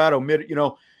 Colorado,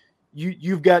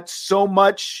 you've got so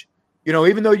much,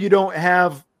 even though you don't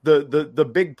have the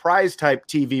big prize type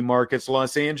TV markets,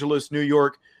 Los Angeles, New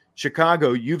York,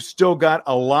 Chicago, you've still got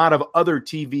a lot of other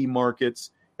TV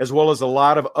markets as well as a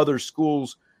lot of other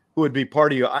schools who would be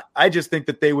part of you. I just think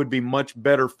that they would be much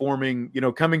better forming,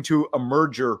 coming to a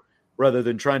merger rather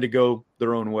than trying to go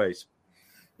their own ways.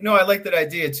 I like that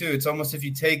idea too. It's almost if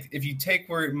you take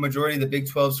where majority of the Big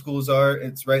 12 schools are,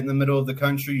 it's right in the middle of the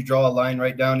country. You draw a line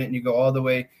right down it and you go all the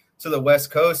way to the West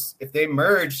Coast. If they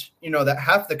merge, that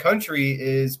half the country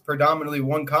is predominantly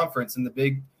one conference in the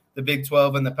Big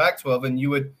 12 and the Pac-12, and you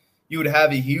would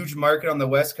have a huge market on the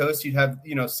West Coast. You'd have,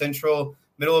 central,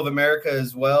 middle of America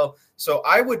as well. So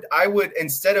I would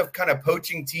instead of kind of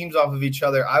poaching teams off of each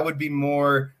other, I would be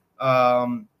more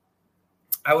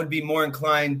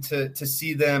inclined to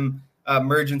see them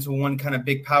merge into one kind of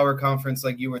big power conference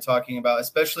like you were talking about,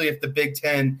 especially if the Big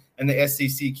Ten and the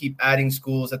SEC keep adding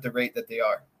schools at the rate that they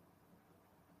are.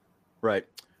 Right.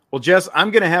 Well, Jess, I'm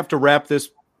going to have to wrap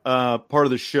this part of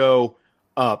the show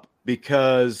up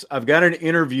because I've got an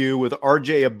interview with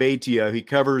RJ Abatia. He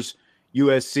covers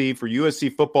USC for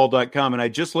USCFootball.com, and I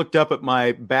just looked up at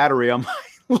my battery on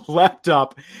my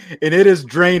laptop, and it is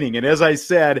draining. And as I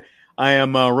said, I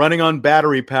am running on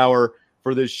battery power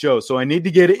for this show. So I need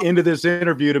to get into this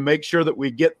interview to make sure that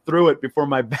we get through it before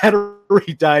my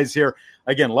battery dies here.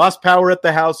 Again, lost power at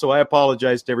the house, so I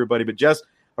apologize to everybody. But Jess,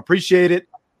 appreciate it.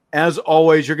 As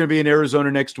always, you're going to be in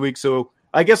Arizona next week, so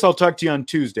I guess I'll talk to you on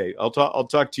Tuesday. I'll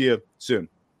talk to you soon.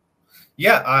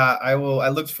 Yeah, I will. I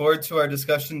look forward to our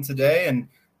discussion today, and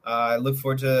I look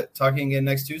forward to talking again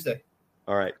next Tuesday.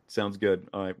 All right, sounds good.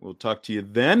 All right, we'll talk to you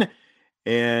then.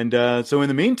 And so in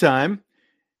the meantime,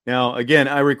 now, again,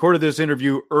 I recorded this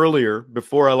interview earlier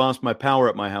before I lost my power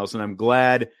at my house, and I'm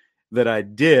glad that I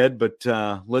did. But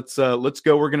let's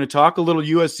go. We're going to talk a little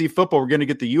USC football. We're going to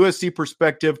get the USC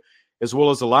perspective as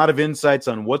well as a lot of insights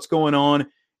on what's going on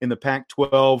in the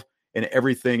Pac-12 and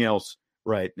everything else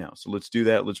right now. So let's do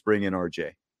that. Let's bring in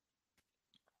RJ.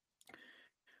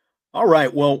 All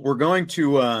right. Well, we're going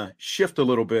to shift a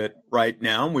little bit right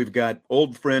now. We've got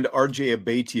old friend RJ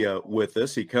Abatia with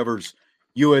us. He covers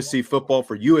USC football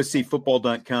for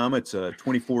USCFootball.com. It's a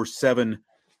 24/7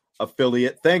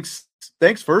 affiliate. Thanks,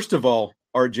 first of all,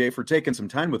 RJ, for taking some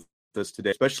time with us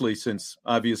today, especially since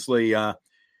obviously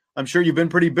I'm sure you've been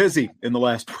pretty busy in the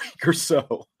last week or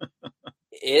so.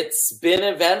 It's been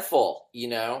eventful,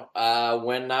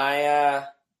 when I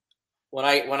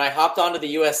hopped onto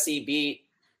the USC beat,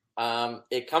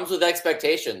 it comes with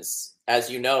expectations,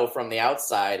 as you know, from the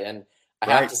outside. And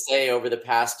I have to say, over the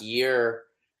past year,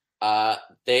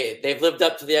 they've lived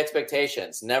up to the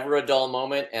expectations. Never a dull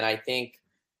moment. And I think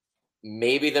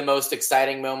maybe the most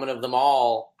exciting moment of them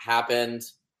all happened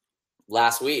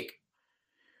last week.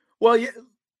 Well, yeah.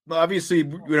 Obviously,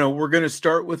 we're going to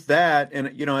start with that. And,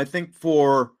 I think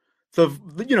for the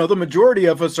majority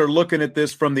of us are looking at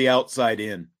this from the outside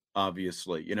in,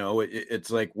 obviously. It's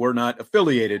like we're not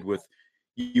affiliated with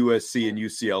USC and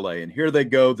UCLA. And here they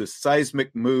go. This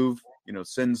seismic move,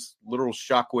 sends literal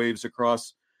shockwaves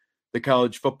across the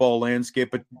college football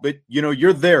landscape. But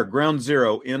you're there, ground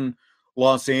zero in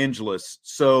Los Angeles.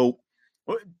 So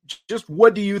just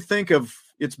what do you think of,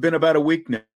 it's been about a week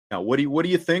now. What do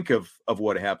you think of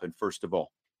what happened, first of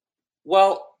all?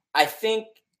 Well, I think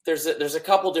there's a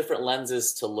couple different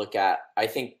lenses to look at. I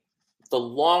think the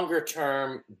longer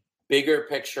term, bigger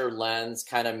picture lens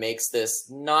kind of makes this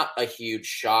not a huge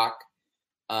shock.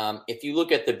 If you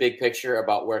look at the big picture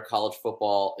about where college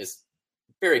football is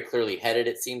very clearly headed,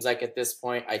 it seems like at this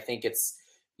point, I think it's,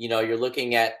 you're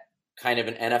looking at kind of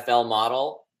an NFL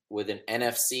model with an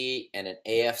NFC and an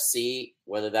AFC,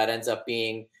 whether that ends up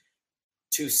being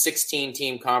 2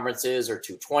 16-team conferences or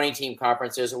 2 20-team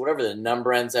conferences or whatever the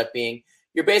number ends up being.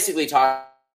 You're basically talking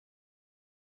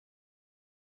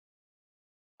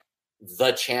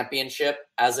the championship,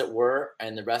 as it were,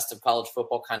 and the rest of college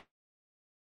football kind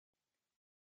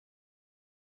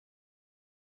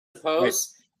of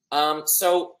suppose. Right.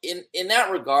 So in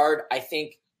that regard, I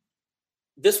think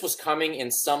this was coming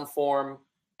in some form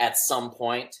at some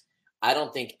point. I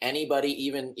don't think anybody,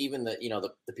 even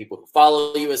the people who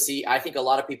follow USC, I think a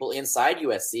lot of people inside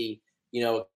USC,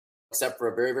 except for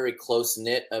a very, very close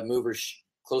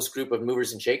group of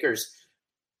movers and shakers,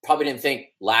 probably didn't think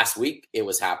last week it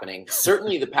was happening.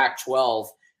 Certainly the Pac-12,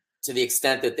 to the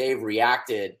extent that they've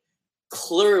reacted,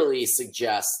 clearly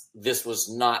suggests this was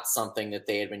not something that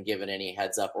they had been given any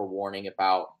heads up or warning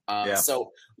about.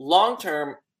 So long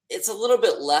term, it's a little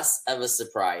bit less of a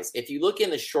surprise. If you look in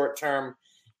the short term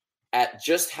at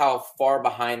just how far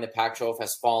behind the Pac-12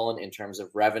 has fallen in terms of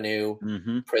revenue,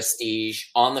 prestige,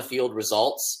 on the field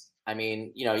results. I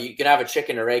mean, you can have a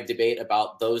chicken or egg debate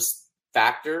about those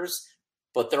factors,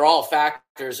 but they're all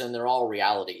factors and they're all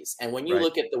realities. And when you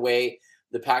look at the way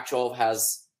the Pac-12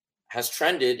 has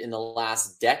trended in the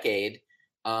last decade,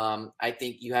 I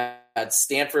think you had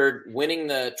Stanford winning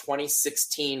the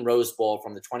 2016 Rose Bowl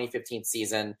from the 2015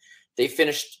 season. They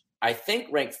finished, I think,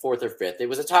 ranked 4th or 5th. It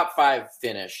was a top 5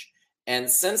 finish. And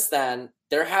since then,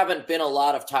 there haven't been a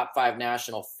lot of top 5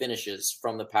 national finishes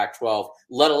from the Pac-12,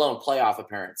 let alone playoff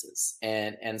appearances.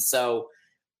 And so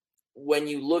when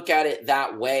you look at it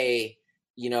that way,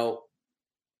 the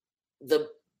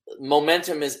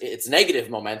momentum it's negative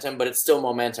momentum, but it's still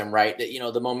momentum, right? That,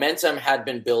 the momentum had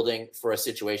been building for a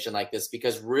situation like this,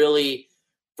 because really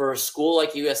for a school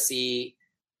like USC,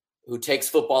 who takes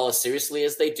football as seriously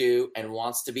as they do and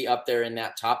wants to be up there in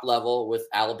that top level with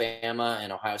Alabama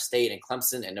and Ohio State and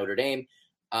Clemson and Notre Dame,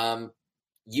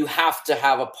 you have to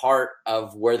have a part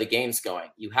of where the game's going.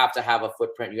 You have to have a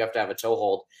footprint. You have to have a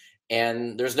toehold.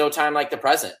 And there's no time like the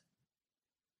present.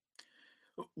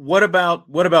 What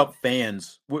about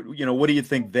fans? What do you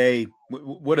think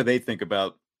what do they think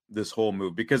about this whole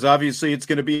move? Because obviously it's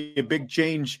going to be a big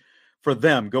change for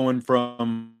them, going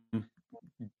from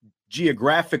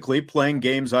geographically playing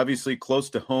games obviously close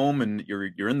to home, and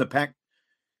you're in the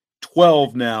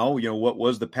Pac-12 now. What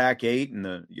was the Pac-8 and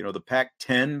the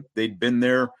Pac-10? They'd been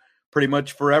there pretty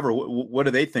much forever. What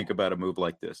do they think about a move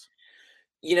like this?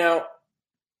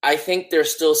 I think they're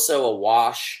still so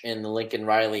awash in the Lincoln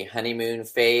Riley honeymoon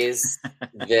phase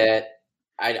that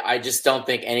I just don't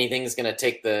think anything's going to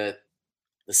take the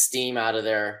steam out of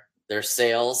their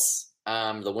sails,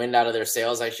 the wind out of their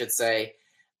sails, I should say.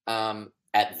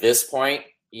 At this point,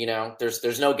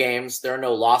 there's no games, there are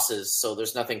no losses, so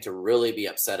there's nothing to really be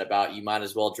upset about. You might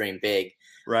as well dream big,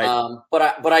 right?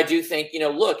 But I do think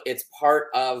look, it's part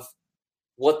of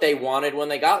what they wanted when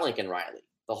they got Lincoln Riley.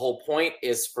 The whole point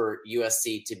is for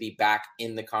USC to be back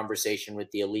in the conversation with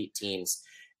the elite teams,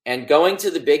 and going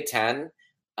to the Big Ten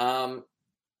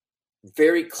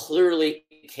very clearly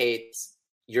indicates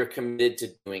you're committed to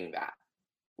doing that,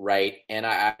 right? And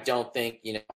I don't think,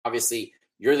 obviously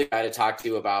you're the guy to talk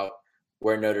to about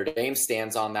where Notre Dame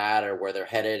stands on that or where they're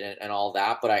headed and all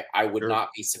that. But I would not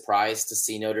be surprised to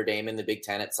see Notre Dame in the Big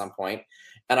Ten at some point.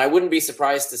 And I wouldn't be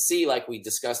surprised to see, like we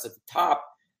discussed at the top,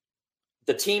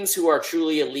 the teams who are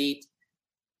truly elite,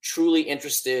 truly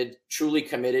interested, truly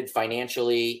committed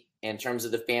financially in terms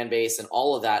of the fan base and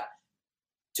all of that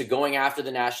to going after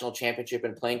the national championship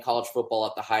and playing college football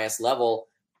at the highest level.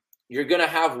 You're going to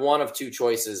have one of two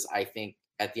choices, I think,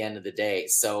 at the end of the day.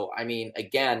 So, I mean,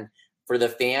 again, for the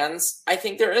fans, I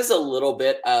think there is a little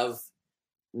bit of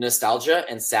nostalgia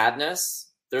and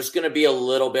sadness. There's going to be a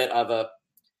little bit of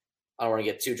I don't want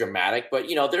to get too dramatic, but,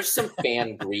 there's some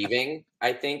fan grieving,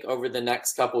 I think, over the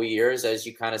next couple of years, as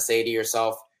you kind of say to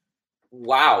yourself,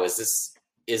 wow, is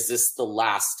this the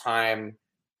last time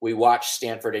we watch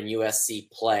Stanford and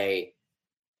USC play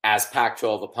as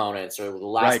Pac-12 opponents, or the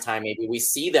last time maybe we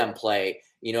see them play?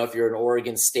 If you're an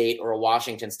Oregon State or a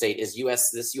Washington State, is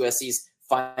this USC's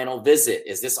final visit?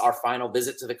 Is this our final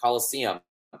visit to the Coliseum?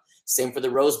 Same for the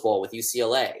Rose Bowl with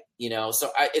UCLA.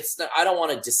 So I don't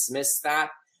want to dismiss that.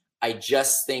 I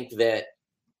just think that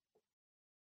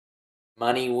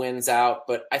money wins out,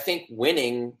 but I think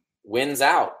winning wins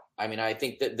out. I mean, I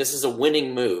think that this is a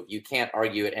winning move. You can't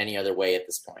argue it any other way at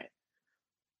this point.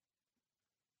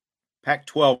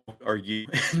 Pac-12 argue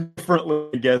differently,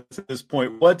 I guess, at this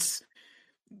point. What's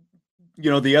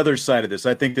the other side of this?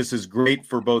 I think this is great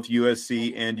for both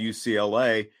USC and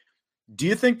UCLA. Do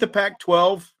you think the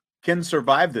Pac-12 can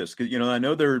survive this? Because, I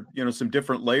know there are, some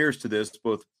different layers to this,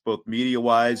 both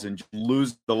media-wise, and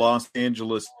lose the Los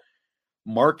Angeles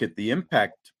market, the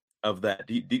impact of that.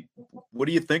 What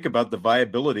do you think about the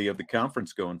viability of the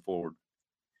conference going forward?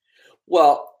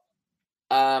 Well,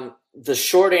 the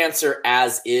short answer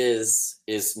as is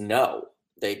no.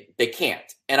 They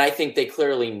can't. And I think they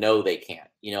clearly know they can't.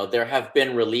 There have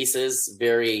been releases,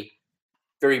 very,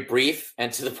 very brief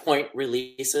and to the point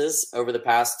releases over the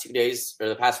past 2 days or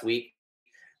the past week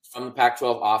from the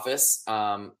Pac-12 office.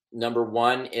 Number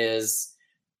one is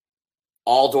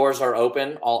all doors are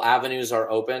open. All avenues are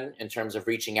open in terms of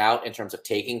reaching out, in terms of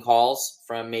taking calls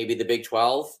from maybe the Big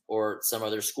 12 or some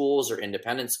other schools or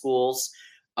independent schools.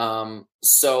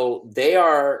 So they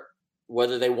are,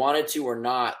 whether they wanted to or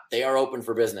not, they are open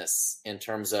for business in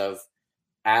terms of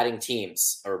adding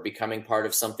teams or becoming part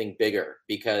of something bigger,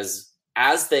 because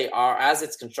as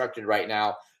it's constructed right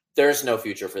now, there's no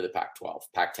future for the Pac-12,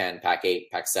 Pac-10, Pac-8,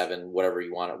 Pac-7, whatever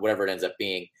you want, whatever it ends up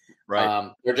being.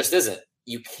 Right. There just isn't.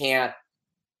 You can't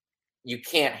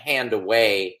hand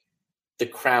away the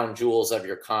crown jewels of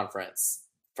your conference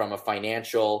from a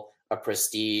financial, a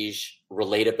prestige,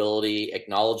 relatability,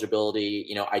 acknowledgeability,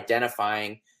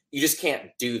 identifying. You just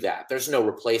can't do that. There's no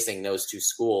replacing those two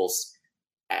schools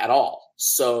at all.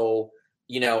 So,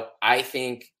 I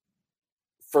think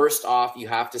first off, you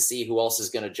have to see who else is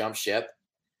going to jump ship.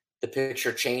 The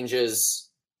picture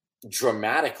changes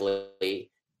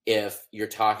dramatically if you're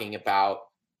talking about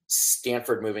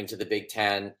Stanford moving to the Big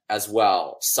Ten as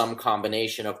well, some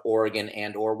combination of Oregon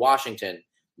and or Washington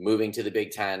moving to the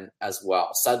Big Ten as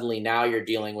well. Suddenly now you're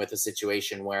dealing with a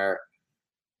situation where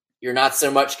you're not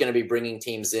so much going to be bringing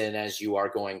teams in as you are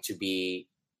going to be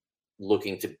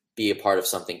looking to be a part of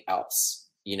something else,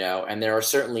 and there are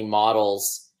certainly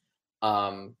models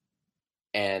and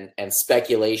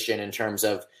speculation in terms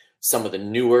of some of the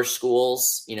newer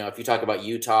schools. If you talk about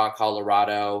Utah,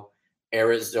 Colorado,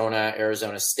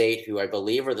 Arizona State, who I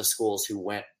believe are the schools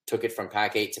who took it from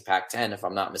Pac-8 to Pac-10, if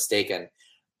I'm not mistaken,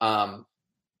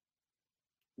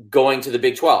 going to the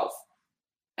Big 12.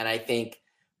 And I think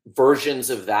versions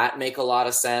of that make a lot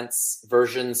of sense.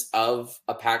 Versions of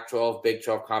a Pac-12, Big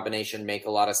 12 combination make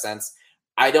a lot of sense.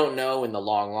 I don't know in the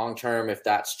long term if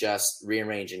that's just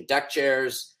rearranging deck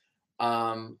chairs.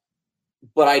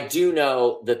 But I do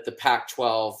know that the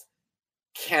Pac-12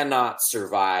 cannot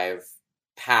survive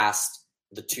past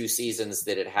the 2 seasons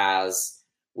that it has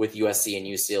with USC and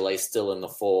UCLA still in the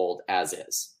fold as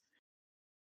is.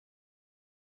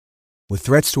 With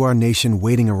threats to our nation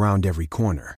waiting around every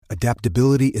corner,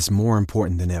 adaptability is more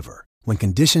important than ever. When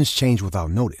conditions change without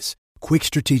notice, quick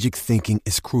strategic thinking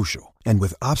is crucial. And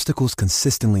with obstacles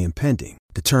consistently impending,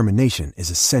 determination is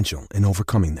essential in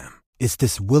overcoming them. It's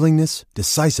this willingness,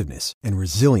 decisiveness, and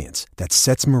resilience that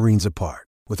sets Marines apart.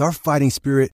 With our fighting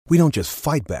spirit, we don't just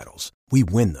fight battles, we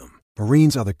win them.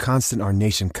 Marines are the constant our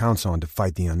nation counts on to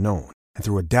fight the unknown. And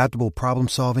through adaptable problem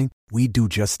solving, we do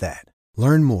just that.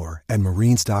 Learn more at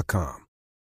marines.com.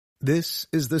 This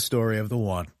is the story of the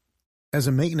one. As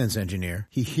a maintenance engineer,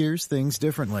 he hears things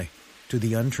differently. To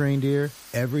the untrained ear,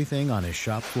 everything on his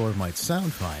shop floor might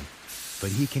sound fine,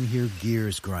 but he can hear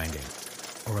gears grinding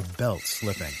or a belt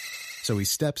slipping. So he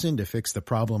steps in to fix the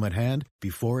problem at hand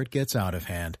before it gets out of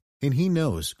hand. And he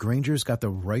knows Grainger's got the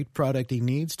right product he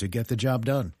needs to get the job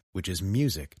done, which is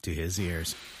music to his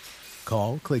ears.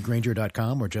 Call, click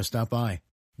Grainger.com, or just stop by.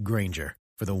 Grainger,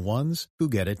 for the ones who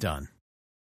get it done.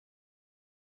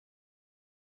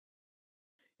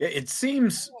 It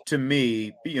seems to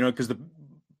me, because the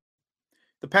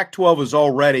Pac-12 was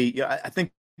already, I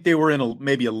think they were in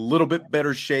maybe a little bit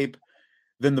better shape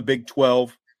than the Big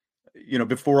 12,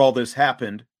 before all this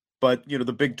happened. But,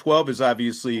 the Big 12 has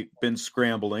obviously been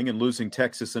scrambling, and losing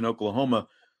Texas and Oklahoma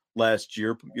last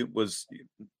year, it was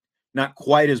not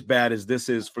quite as bad as this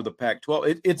is for the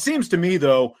Pac-12. It seems to me,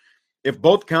 though, if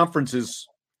both conferences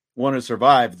want to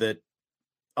survive, that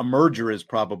a merger is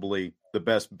probably the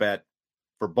best bet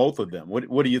for both of them.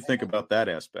 What do you think about that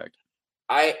aspect?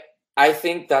 I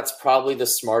think that's probably the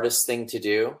smartest thing to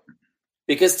do,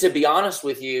 because to be honest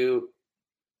with you,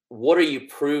 what are you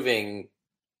proving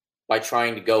by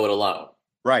trying to go it alone?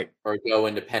 Right. Or go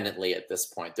independently at this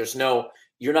point?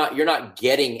 You're not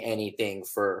getting anything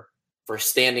for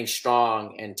standing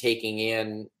strong and taking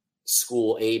in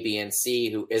school A, B, and C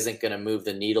who isn't going to move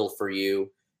the needle for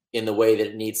you in the way that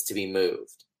it needs to be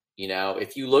moved.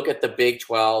 If you look at the Big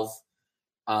 12,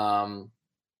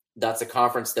 that's a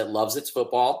conference that loves its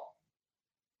football,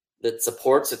 that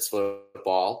supports its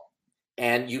football.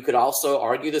 And you could also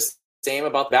argue the same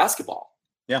about basketball.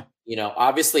 Yeah.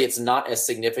 Obviously it's not as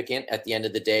significant at the end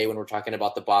of the day when we're talking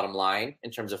about the bottom line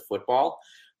in terms of football.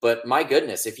 But my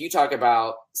goodness, if you talk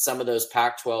about some of those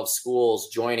Pac-12 schools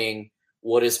joining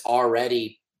what is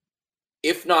already,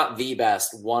 if not the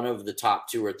best, one of the top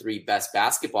 2 or 3 best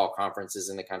basketball conferences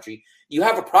in the country, you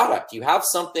have a product, you have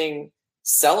something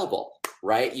sellable,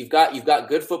 right? You've got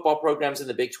good football programs in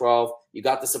the Big 12. You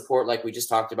got the support like we just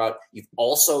talked about. You've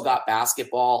also got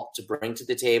basketball to bring to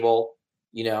the table,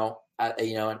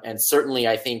 and certainly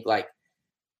I think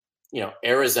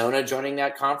Arizona joining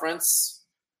that conference,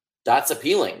 that's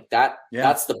appealing.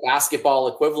 That's the basketball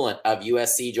equivalent of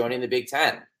USC joining the Big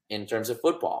Ten in terms of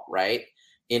football, right?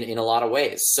 In a lot of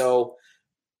ways. So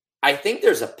I think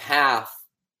there's a path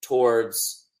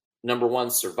towards, number one,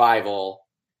 survival,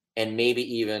 and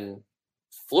maybe even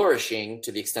flourishing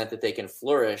to the extent that they can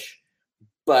flourish.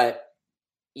 But,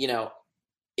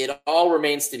 it all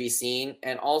remains to be seen.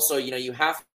 And also, you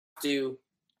have to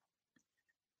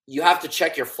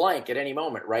check your flank at any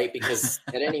moment, right? Because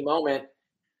at any moment,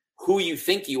 who you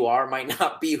think you are might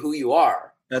not be who you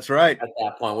are. That's right. At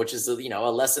that point, which is, a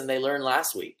lesson they learned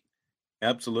last week.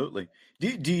 Absolutely.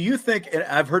 Do you think, and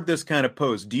I've heard this kind of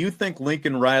posed, do you think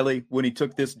Lincoln Riley, when he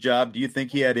took this job, do you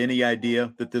think he had any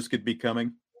idea that this could be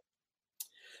coming?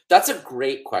 That's a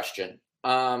great question.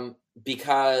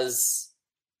 Because,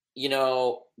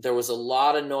 there was a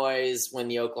lot of noise when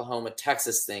the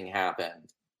Oklahoma-Texas thing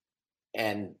happened.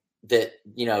 And that,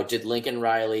 did Lincoln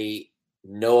Riley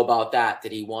know about that?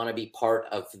 Did he want to be part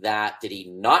of that? Did he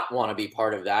not want to be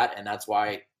part of that? And that's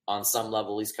why, on some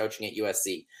level, he's coaching at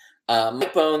USC.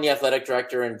 Mike Bone, the athletic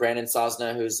director, and Brandon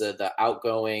Sosna, who's the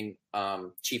outgoing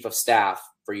chief of staff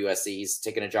for USC, he's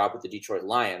taken a job with the Detroit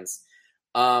Lions.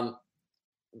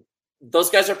 Those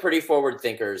guys are pretty forward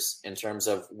thinkers in terms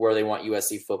of where they want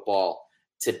USC football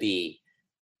to be.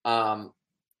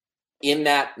 In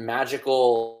that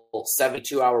magical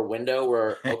 72-hour window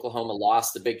where Oklahoma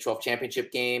lost the Big 12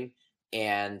 championship game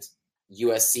and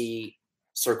USC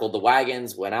circled the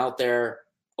wagons, went out there,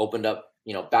 opened up,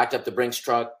 backed up the Brinks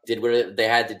truck, did what they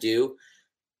had to do.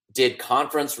 Did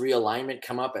conference realignment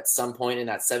come up at some point in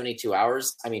that 72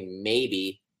 hours? I mean,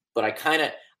 maybe, but I kind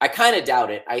of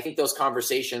doubt it. I think those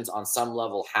conversations on some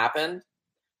level happened.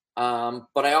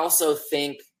 But I also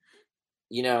think,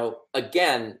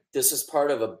 again, this is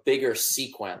part of a bigger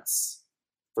sequence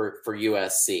for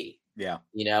USC. Yeah.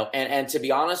 And to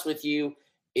be honest with you,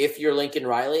 if you're Lincoln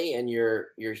Riley and you're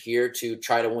here to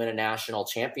try to win a national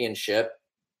championship,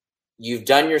 you've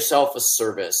done yourself a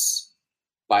service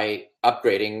by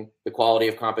upgrading the quality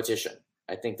of competition.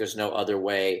 I think there's no other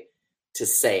way to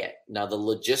say it. Now, the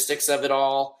logistics of it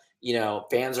all,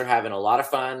 fans are having a lot of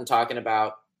fun talking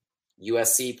about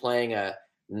USC playing a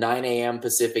 9 a.m.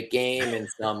 Pacific game in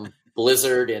some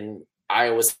blizzard in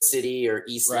Iowa City or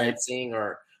East Lansing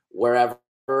or wherever.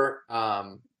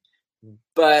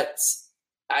 But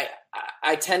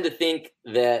I tend to think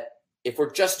that if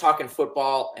we're just talking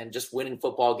football and just winning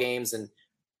football games and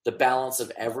the balance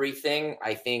of everything,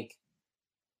 I think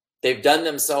they've done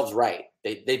themselves right.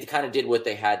 They kind of did what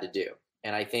they had to do.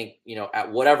 And I think,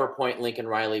 at whatever point Lincoln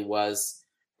Riley was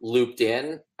looped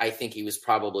in, I think he was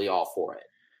probably all for it.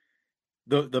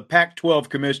 The Pac-12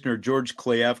 commissioner, George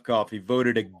Kliavkoff, he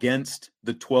voted against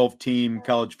the 12-team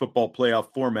college football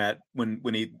playoff format when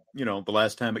he, the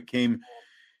last time it came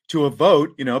to a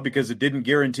vote, because it didn't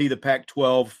guarantee the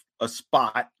Pac-12 a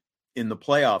spot in the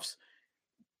playoffs.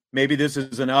 Maybe this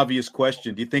is an obvious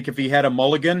question. Do you think if he had a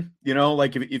mulligan,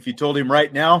 like if you told him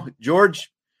right now,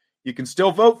 George, you can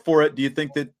still vote for it, do you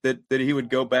think that he would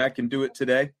go back and do it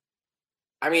today?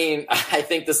 I mean, I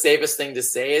think the safest thing to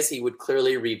say is he would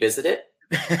clearly revisit it.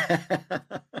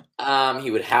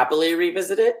 He would happily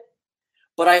revisit it.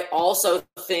 But I also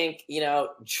think,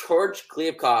 George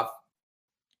Kliavkoff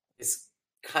is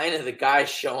kind of the guy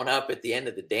showing up at the end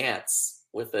of the dance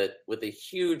with a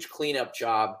huge cleanup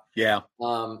job. Yeah.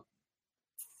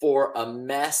 For a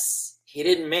mess he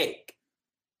didn't make.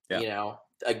 Yeah.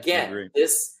 Again,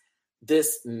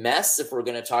 this mess, if we're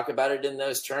going to talk about it in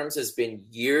those terms, has been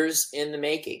years in the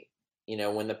making.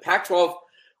 When the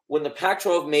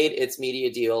Pac-12 made its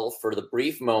media deal for the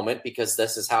brief moment, because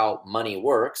this is how money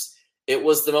works, it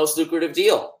was the most lucrative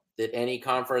deal that any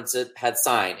conference had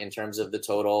signed in terms of the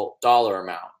total dollar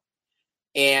amount.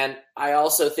 And I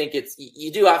also think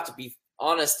you do have to be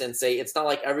honest and say it's not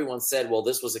like everyone said, well,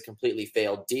 this was a completely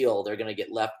failed deal. They're going to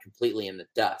get left completely in the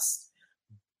dust.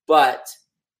 But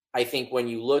I think when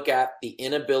you look at the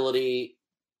inability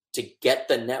to get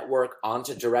the network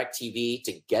onto DirecTV,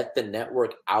 to get the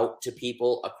network out to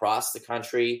people across the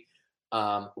country,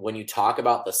 when you talk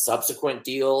about the subsequent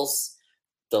deals,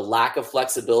 the lack of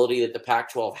flexibility that the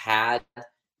Pac-12 had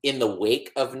in the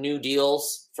wake of new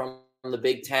deals from the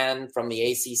Big Ten, from the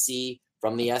ACC,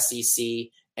 from the SEC,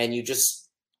 and you just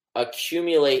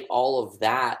accumulate all of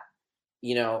that,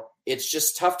 it's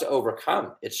just tough to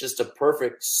overcome. It's just a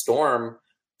perfect storm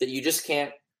that you just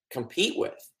can't compete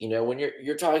with. When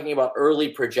you're talking about early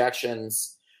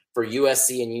projections for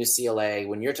USC and UCLA,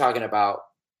 when you're talking about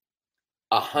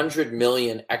 $100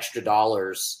 million extra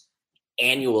dollars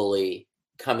annually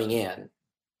coming in,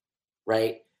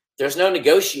 right? There's no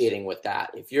negotiating with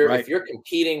that. If you're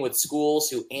competing with schools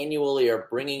who annually are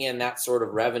bringing in that sort of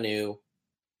revenue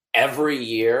every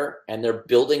year, and they're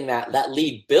building that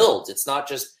lead builds. It's not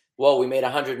just, well, we made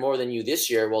 100 more than you this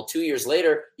year. Well, 2 years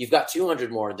later, you've got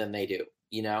 200 more than they do,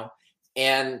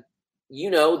 and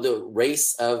the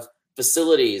race of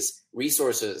facilities,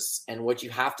 resources, and what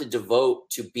you have to devote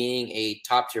to being a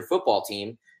top tier football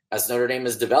team. as Notre Dame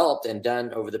has developed and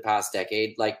done over the past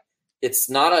decade, like it's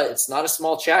not a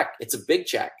small check. It's a big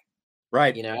check.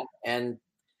 Right. And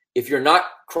if you're not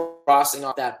crossing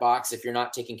off that box, if you're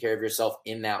not taking care of yourself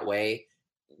in that way,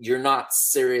 you're not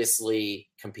seriously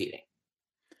competing.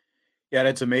 Yeah,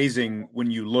 that's amazing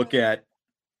when you look at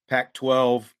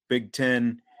Pac-12, Big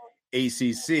Ten,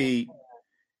 ACC.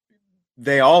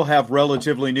 They all have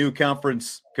relatively new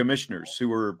conference commissioners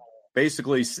who are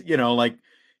basically, like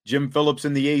Jim Phillips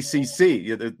in the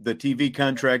ACC. The TV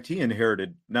contract he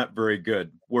inherited, not very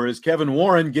good. Whereas Kevin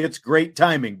Warren gets great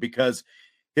timing because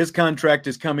his contract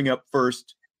is coming up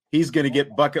first. He's going to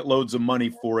get bucket loads of money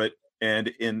for it.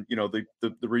 And the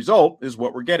result is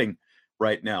what we're getting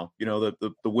right now.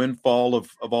 The windfall of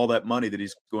all that money that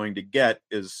he's going to get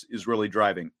is really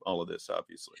driving all of this,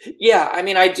 obviously. Yeah. I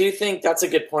mean, I do think that's a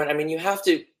good point. I mean, you have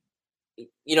to,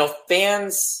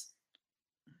 fans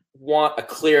want a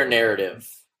clear narrative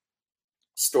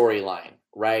storyline,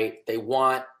 right? They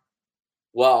want,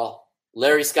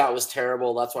 Larry Scott was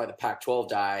terrible. That's why the Pac-12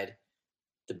 died.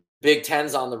 The Big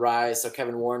Ten's on the rise, so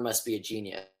Kevin Warren must be a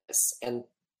genius. And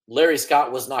Larry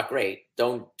Scott was not great.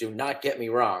 Do not get me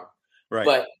wrong. Right.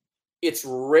 But it's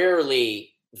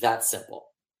rarely that simple.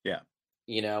 Yeah.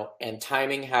 And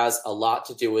timing has a lot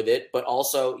to do with it. But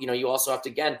also, you also have to,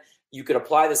 again, you could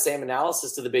apply the same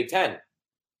analysis to the Big Ten.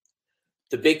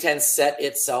 The Big Ten set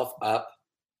itself up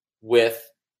with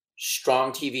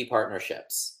strong TV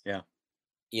partnerships. Yeah.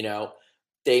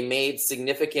 They made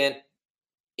significant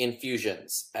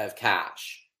infusions of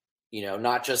cash,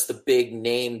 not just the big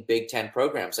name Big Ten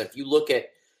programs. If you look at,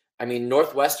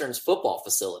 Northwestern's football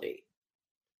facility,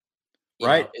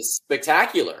 is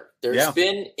spectacular. There's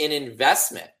been an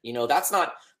investment, that's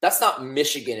not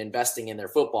Michigan investing in their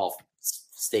football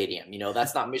stadium.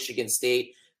 That's not Michigan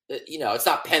State. It's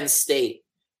not Penn State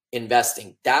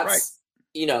investing. That's,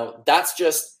 that's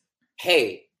just,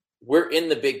 hey, we're in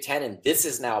the Big Ten and this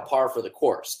is now par for the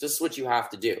course. This is what you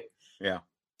have to do. Yeah.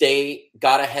 They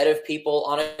got ahead of people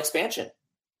on expansion.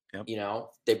 Yep.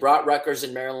 They brought Rutgers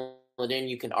and Maryland in.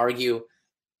 You can argue,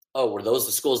 were those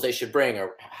the schools they should bring,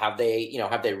 or have they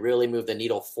really moved the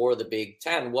needle for the Big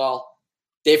Ten? Well,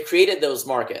 they've created those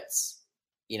markets.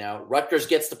 Rutgers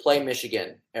gets to play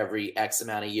Michigan every X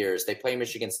amount of years. They play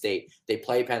Michigan State. They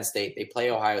play Penn State. They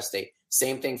play Ohio State.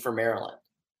 Same thing for Maryland.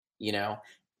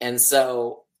 And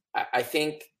so I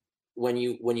think when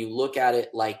you look at it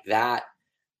like that,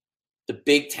 the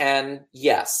Big Ten,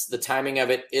 yes, the timing of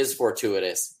it is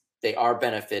fortuitous. They are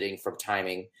benefiting from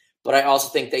timing, but I also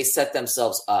think they set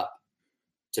themselves up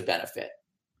to benefit.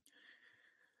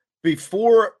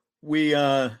 Before we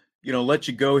let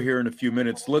you go here in a few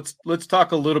minutes, let's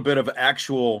talk a little bit of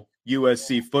actual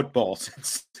USC football.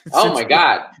 My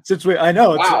God! I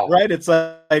know it's wow. Right. It's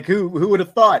like who would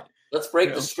have thought? Let's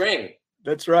break the string.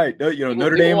 That's right.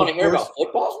 Notre Dame want to hear about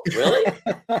football, really?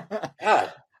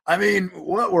 God.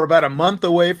 We're about a month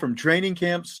away from training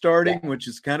camp starting, which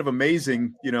is kind of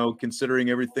amazing, considering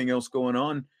everything else going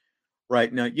on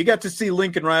right now. You got to see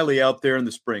Lincoln Riley out there in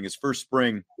the spring, his first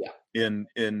spring in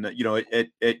at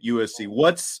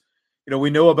USC. We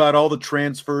know about all the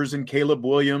transfers and Caleb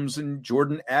Williams and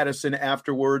Jordan Addison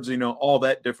afterwards, all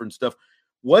that different stuff.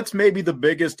 What's maybe the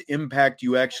biggest impact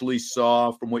you actually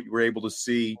saw from what you were able to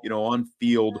see, on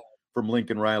field from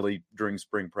Lincoln Riley during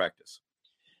spring practice?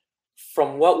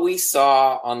 From what we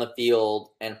saw on the field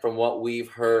and from what we've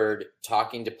heard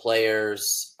talking to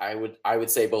players, I would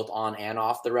say both on and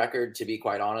off the record, to be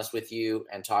quite honest with you,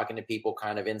 and talking to people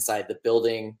kind of inside the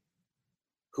building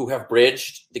who have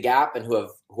bridged the gap and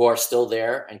who are still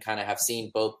there and kind of have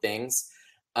seen both things.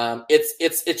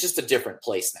 It's just a different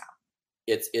place now.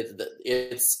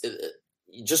 It's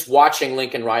just watching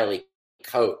Lincoln Riley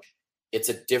coach. It's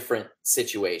a different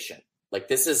situation. Like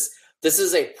this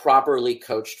is a properly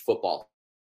coached football.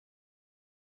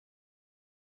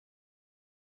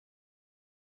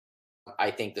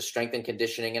 I think the strength and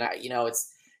conditioning, and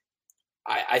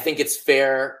I think it's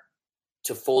fair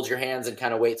to fold your hands and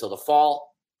kind of wait till the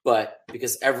fall, but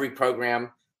because every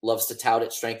program loves to tout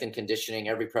its strength and conditioning,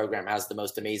 every program has the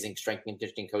most amazing strength and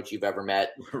conditioning coach you've ever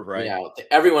met. Right.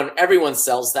 Everyone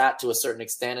sells that to a certain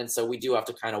extent, and so we do have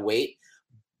to kind of wait.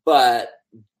 But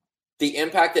the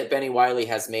impact that Benny Wiley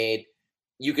has made,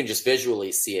 you can just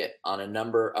visually see it on a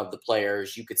number of the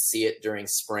players. You could see it during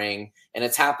spring, and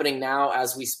it's happening now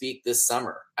as we speak this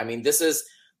summer. This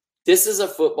is a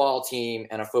football team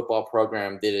and a football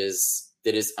program that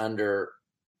is under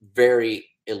very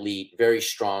elite, very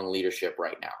strong leadership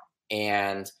right now.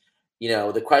 And,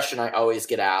 the question I always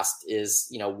get asked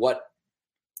is,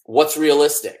 what's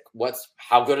realistic?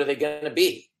 How good are they going to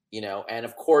be? And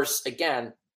of course,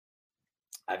 again,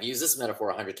 I've used this metaphor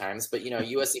 100 times, but,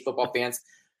 USC football fans,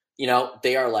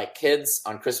 they are like kids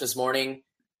on Christmas morning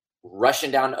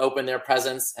rushing down to open their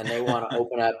presents, and they want to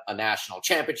open up a national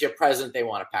championship present. They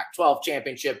want a Pac-12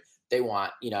 championship. They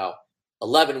want,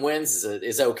 11 wins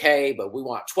is okay, but we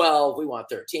want 12. We want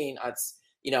 13. It's,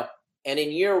 and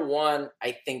in year one,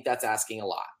 I think that's asking a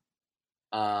lot.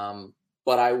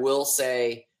 But I will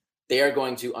say they are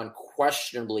going to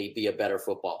unquestionably be a better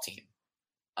football team.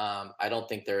 I don't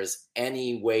think there is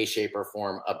any way, shape, or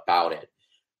form about it.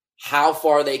 How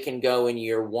far they can go in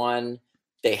year one,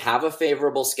 they have a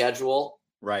favorable schedule.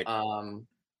 Right.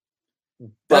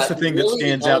 That's the thing really that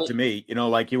stands out to me.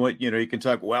 Like you can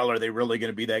talk, well, are they really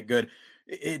going to be that good?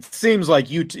 It seems like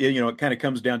it kind of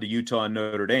comes down to Utah and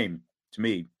Notre Dame to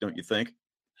me, don't you think?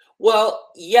 Well,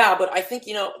 yeah, but I think,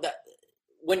 that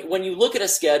when you look at a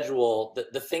schedule,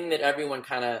 the thing that everyone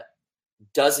kind of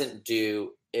doesn't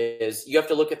do is you have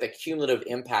to look at the cumulative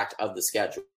impact of the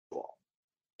schedule.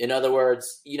 In other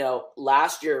words,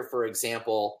 last year, for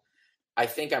example, I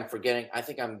think I'm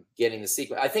getting the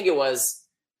sequence. I think it was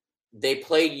they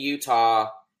played Utah,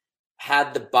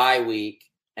 had the bye week,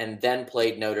 and then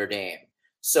played Notre Dame.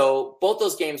 So both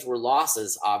those games were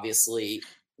losses, obviously.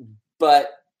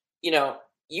 But,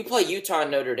 you play Utah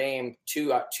and Notre Dame two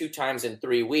times in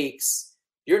 3 weeks,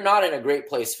 you're not in a great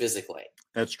place physically.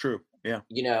 That's true. Yeah.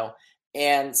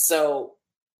 And so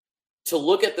to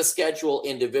look at the schedule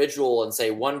individual and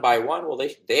say one by one, well,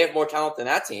 they have more talent than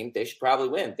that team. They should probably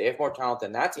win. They have more talent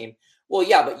than that team. Well,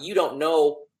 yeah, but you don't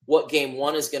know what game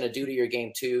one is going to do to your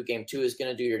game two is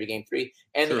going to do to game three.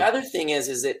 And sure. The other thing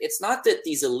is that it's not that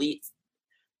these elite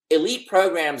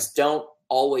programs don't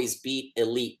always beat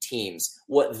elite teams.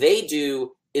 What they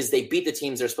do is they beat the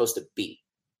teams they're supposed to beat.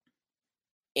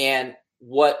 And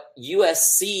what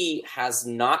USC has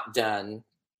not done,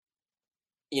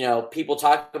 people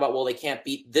talk about, well, they can't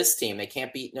beat this team. They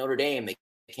can't beat Notre Dame. They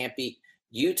can't beat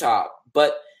Utah.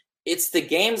 But it's the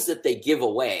games that they give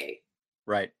away,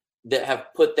 right, that have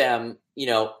put them,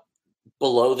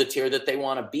 below the tier that they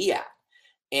want to be at.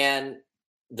 And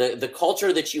the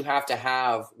culture that you have to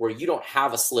have where you don't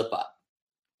have a slip up,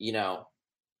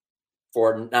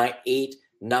 for 8,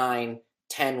 9,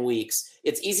 10 weeks.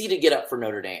 It's easy to get up for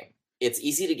Notre Dame. It's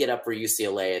easy to get up for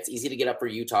UCLA. It's easy to get up for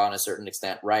Utah in a certain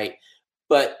extent, right?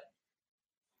 But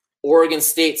Oregon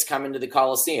State's coming to the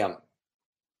Coliseum.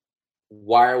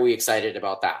 Why are we excited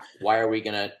about that? Why are we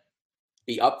going to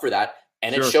be up for that?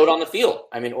 And It showed on the field.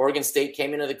 I mean, Oregon State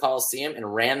came into the Coliseum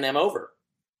and ran them over.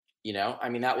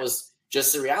 That was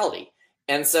just the reality.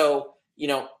 And so,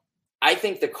 I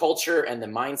think the culture and the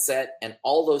mindset and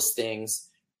all those things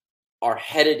are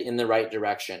headed in the right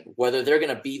direction. Whether they're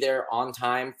going to be there on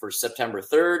time for September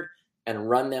 3rd and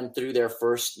run them through their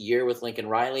first year with Lincoln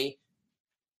Riley,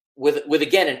 with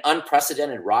again, an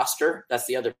unprecedented roster. That's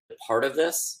the other part of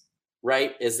this,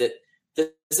 right? Is that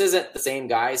this isn't the same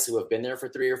guys who have been there for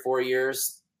 3 or 4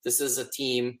 years. This is a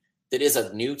team that is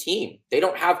a new team.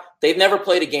 They've never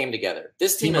played a game together.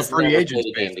 This team has never played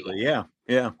a game together. Yeah.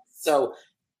 Yeah. So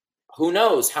who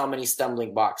knows how many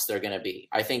stumbling blocks they're going to be.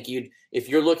 I think if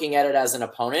you're looking at it as an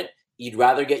opponent, you'd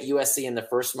rather get USC in the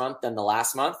first month than the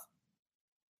last month.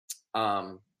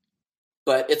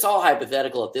 But it's all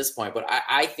hypothetical at this point. But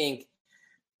I think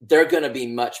they're going to be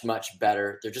much, much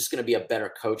better. They're just going to be a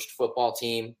better coached football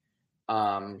team.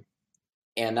 And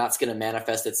that's going to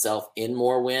manifest itself in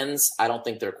more wins. I don't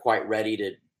think they're quite ready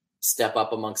to step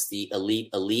up amongst the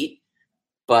elite.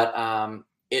 But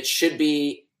it should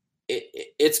be –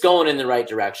 it's going in the right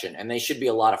direction, and they should be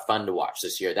a lot of fun to watch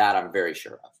this year. That I'm very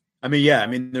sure of.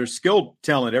 There's skilled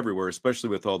talent everywhere, especially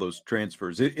with all those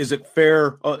transfers. Is it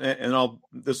fair? And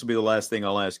this will be the last thing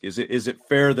I'll ask. Is it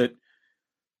fair that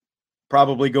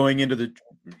probably going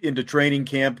into training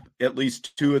camp, at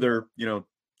least 2 of their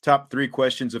top 3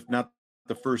 questions, if not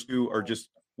the first 2, are just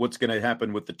what's going to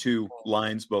happen with the 2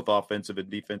 lines, both offensive and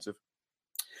defensive?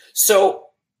 So,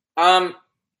 the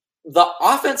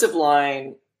offensive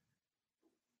line.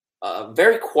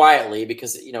 Very quietly,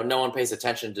 because no one pays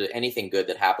attention to anything good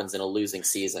that happens in a losing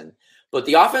season. But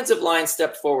the offensive line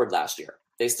stepped forward last year.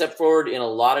 They stepped forward in a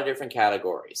lot of different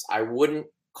categories. I wouldn't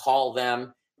call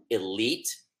them elite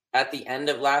at the end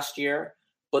of last year,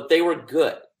 but they were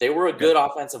good. They were a good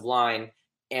offensive line.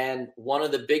 And one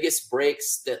of the biggest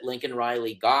breaks that Lincoln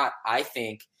Riley got, I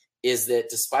think, is that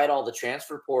despite all the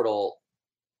transfer portal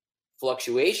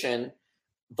fluctuation,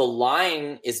 the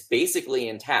line is basically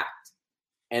intact.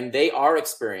 And they are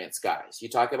experienced guys. You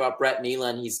talk about Brett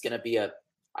Nealon. He's going to be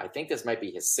I think this might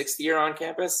be his 6th year on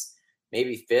campus,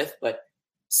 maybe 5th, but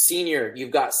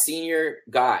you've got senior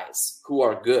guys who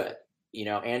are good.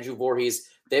 Andrew Voorhees,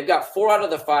 they've got 4 out of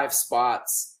the 5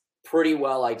 spots pretty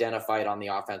well identified on the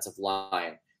offensive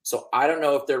line. So I don't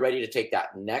know if they're ready to take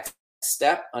that next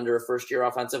step under a first-year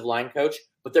offensive line coach,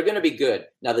 but they're going to be good.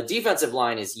 Now, the defensive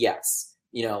line is, yes,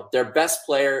 their best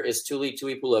player is Tuli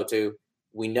Tuipulotu.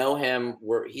 We know him.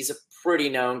 He's a pretty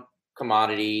known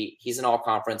commodity. He's an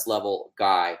all-conference level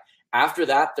guy. After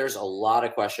that, there's a lot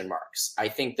of question marks. I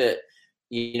think that,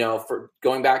 for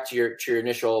going back to your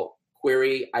initial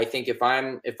query, I think if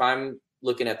I'm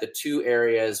looking at the two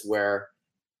areas where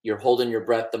you're holding your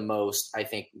breath the most, I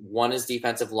think one is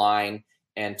defensive line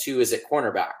and two is at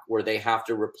cornerback, where they have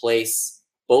to replace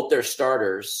both their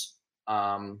starters.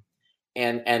 And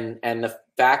the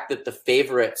fact that the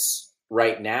favorites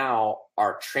right now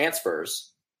are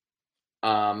transfers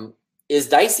is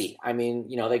dicey. I mean,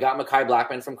 they got Mekhi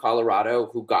Blackman from Colorado,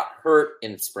 who got hurt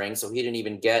in spring, so he didn't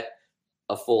even get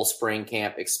a full spring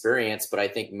camp experience. But I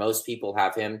think most people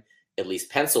have him at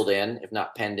least penciled in, if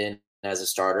not penned in, as a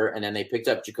starter. And then they picked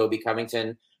up Jacoby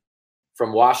Covington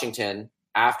from Washington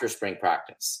after spring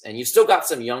practice. And you've still got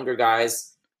some younger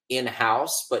guys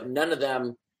in-house, but none of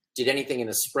them did anything in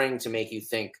the spring to make you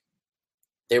think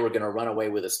they were going to run away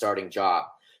with a starting job.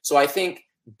 So I think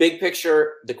big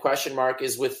picture, the question mark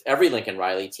is with every Lincoln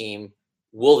Riley team,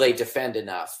 will they defend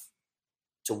enough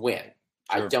to win?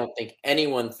 Sure. I don't think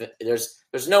anyone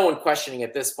there's no one questioning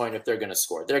at this point if they're going to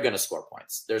score. They're going to score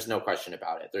points. There's no question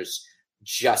about it. There's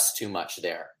just too much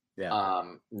there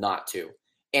not to.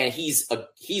 And he's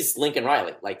Lincoln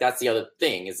Riley. Like, that's the other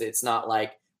thing, is it's not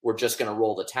like we're just going to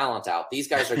roll the talent out. These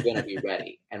guys are going to be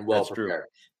ready and well prepared.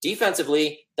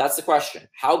 Defensively, that's the question.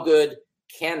 How good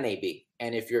can they be?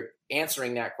 And if you're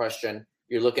answering that question,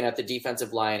 you're looking at the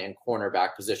defensive line and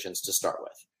cornerback positions to start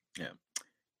with. Yeah.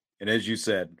 And as you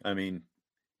said, I mean,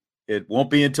 it won't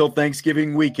be until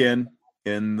Thanksgiving weekend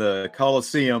in the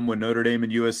Coliseum when Notre Dame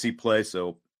and USC play.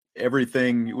 So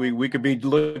everything we could be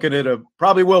looking at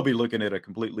probably will be looking at a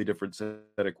completely different set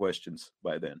of questions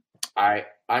by then.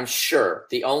 I'm sure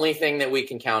the only thing that we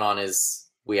can count on is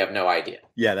we have no idea.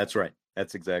 Yeah, that's right.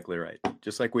 That's exactly right.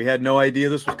 Just like we had no idea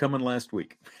this was coming last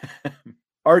week.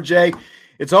 RJ,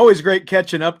 it's always great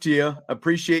catching up to you.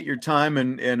 Appreciate your time,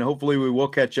 and hopefully we will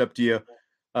catch up to you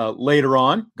later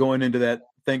on, going into that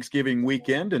Thanksgiving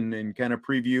weekend and kind of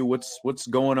preview what's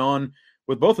going on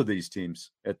with both of these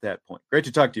teams at that point. Great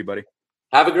to talk to you, buddy.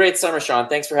 Have a great summer, Sean.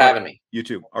 Thanks for having me. You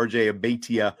too. RJ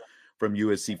Abatia from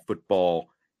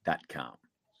USCFootball.com.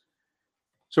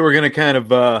 So we're going to kind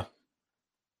of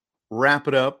wrap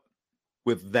it up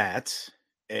with that.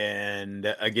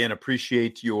 And again,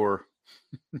 appreciate your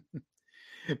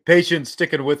patience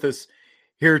sticking with us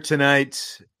here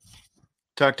tonight.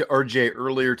 Talked to RJ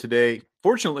earlier today.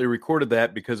 Fortunately, recorded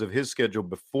that because of his schedule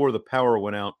before the power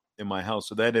went out in my house.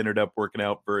 So that ended up working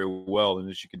out very well. And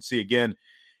as you can see, again,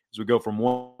 as we go from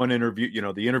one interview,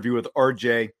 the interview with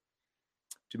RJ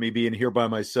to me being here by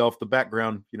myself, the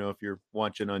background, if you're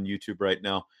watching on YouTube right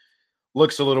now,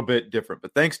 looks a little bit different.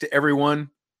 But thanks to everyone,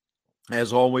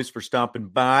 as always, for stopping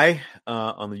by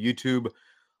on the YouTube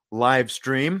live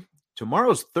stream.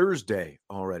 Tomorrow's Thursday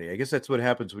already. I guess that's what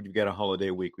happens when you've got a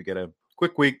holiday week. We got a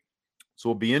quick week. So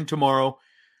we'll be in tomorrow.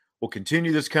 We'll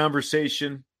continue this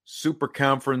conversation, super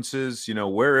conferences,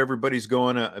 where everybody's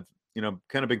going. I've,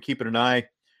 kind of been keeping an eye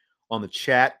on the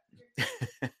chat, and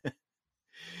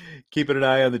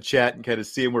kind of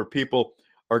seeing where people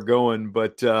are going.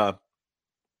 But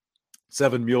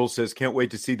Seven Mules says, can't wait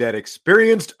to see that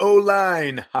experienced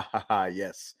O-line. Ha ha ha.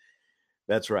 Yes,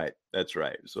 that's right. That's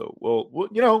right. So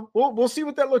we'll see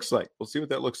what that looks like. We'll see what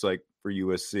that looks like for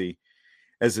USC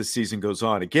as the season goes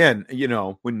on. Again,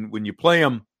 when you play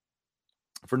them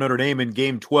for Notre Dame in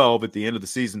Game 12 at the end of the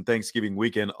season, Thanksgiving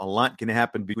weekend, a lot can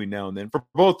happen between now and then for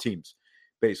both teams,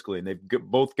 basically. And they've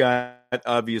both got,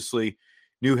 obviously,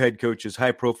 new head coaches,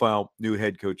 high-profile new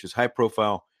head coaches,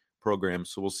 high-profile programs.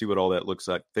 So we'll see what all that looks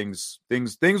like. Things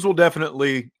will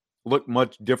definitely look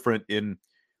much different in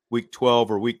Week 12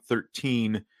 or Week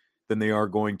 13 than they are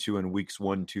going to in Weeks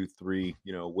 1, 2, 3,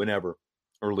 whenever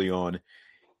early on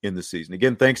in the season.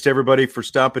 Again, thanks to everybody for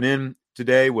stopping in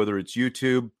today, whether it's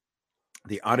YouTube,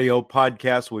 the audio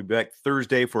podcast. We'll be back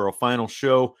Thursday for our final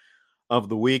show of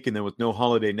the week. And then with no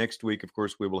holiday next week, of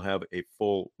course, we will have a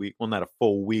full week. Well, not a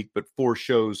full week, but 4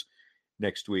 shows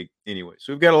next week anyway.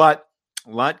 So we've got a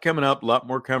lot coming up, a lot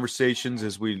more conversations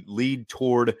as we lead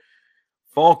toward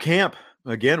fall camp.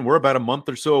 Again, we're about a month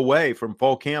or so away from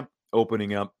fall camp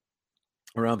opening up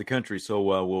around the country.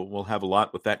 So we'll have a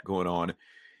lot with that going on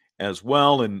as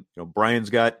well. And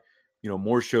Brian's got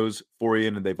more shows for you,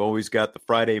 and they've always got the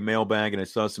Friday mailbag. And I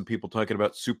saw some people talking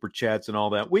about super chats and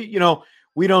all that. We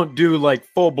don't do like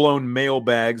full blown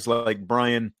mailbags like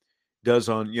Brian does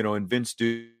on and Vince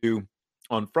do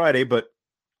on Friday, but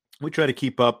we try to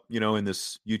keep up, in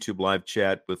this YouTube live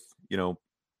chat with,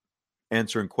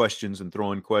 answering questions and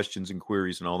throwing questions and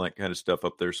queries and all that kind of stuff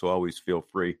up there. So always feel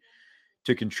free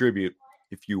to contribute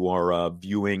if you are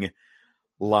viewing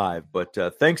live. But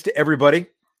thanks to everybody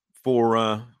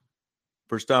for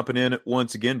stopping in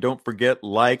once again. Don't forget,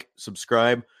 like,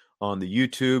 subscribe on the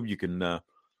YouTube. You can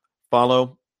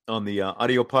follow on the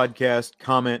audio podcast,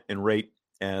 comment, and rate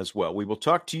as well. We will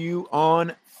talk to you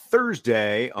on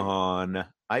Thursday on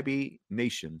IB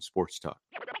Nation Sports Talk.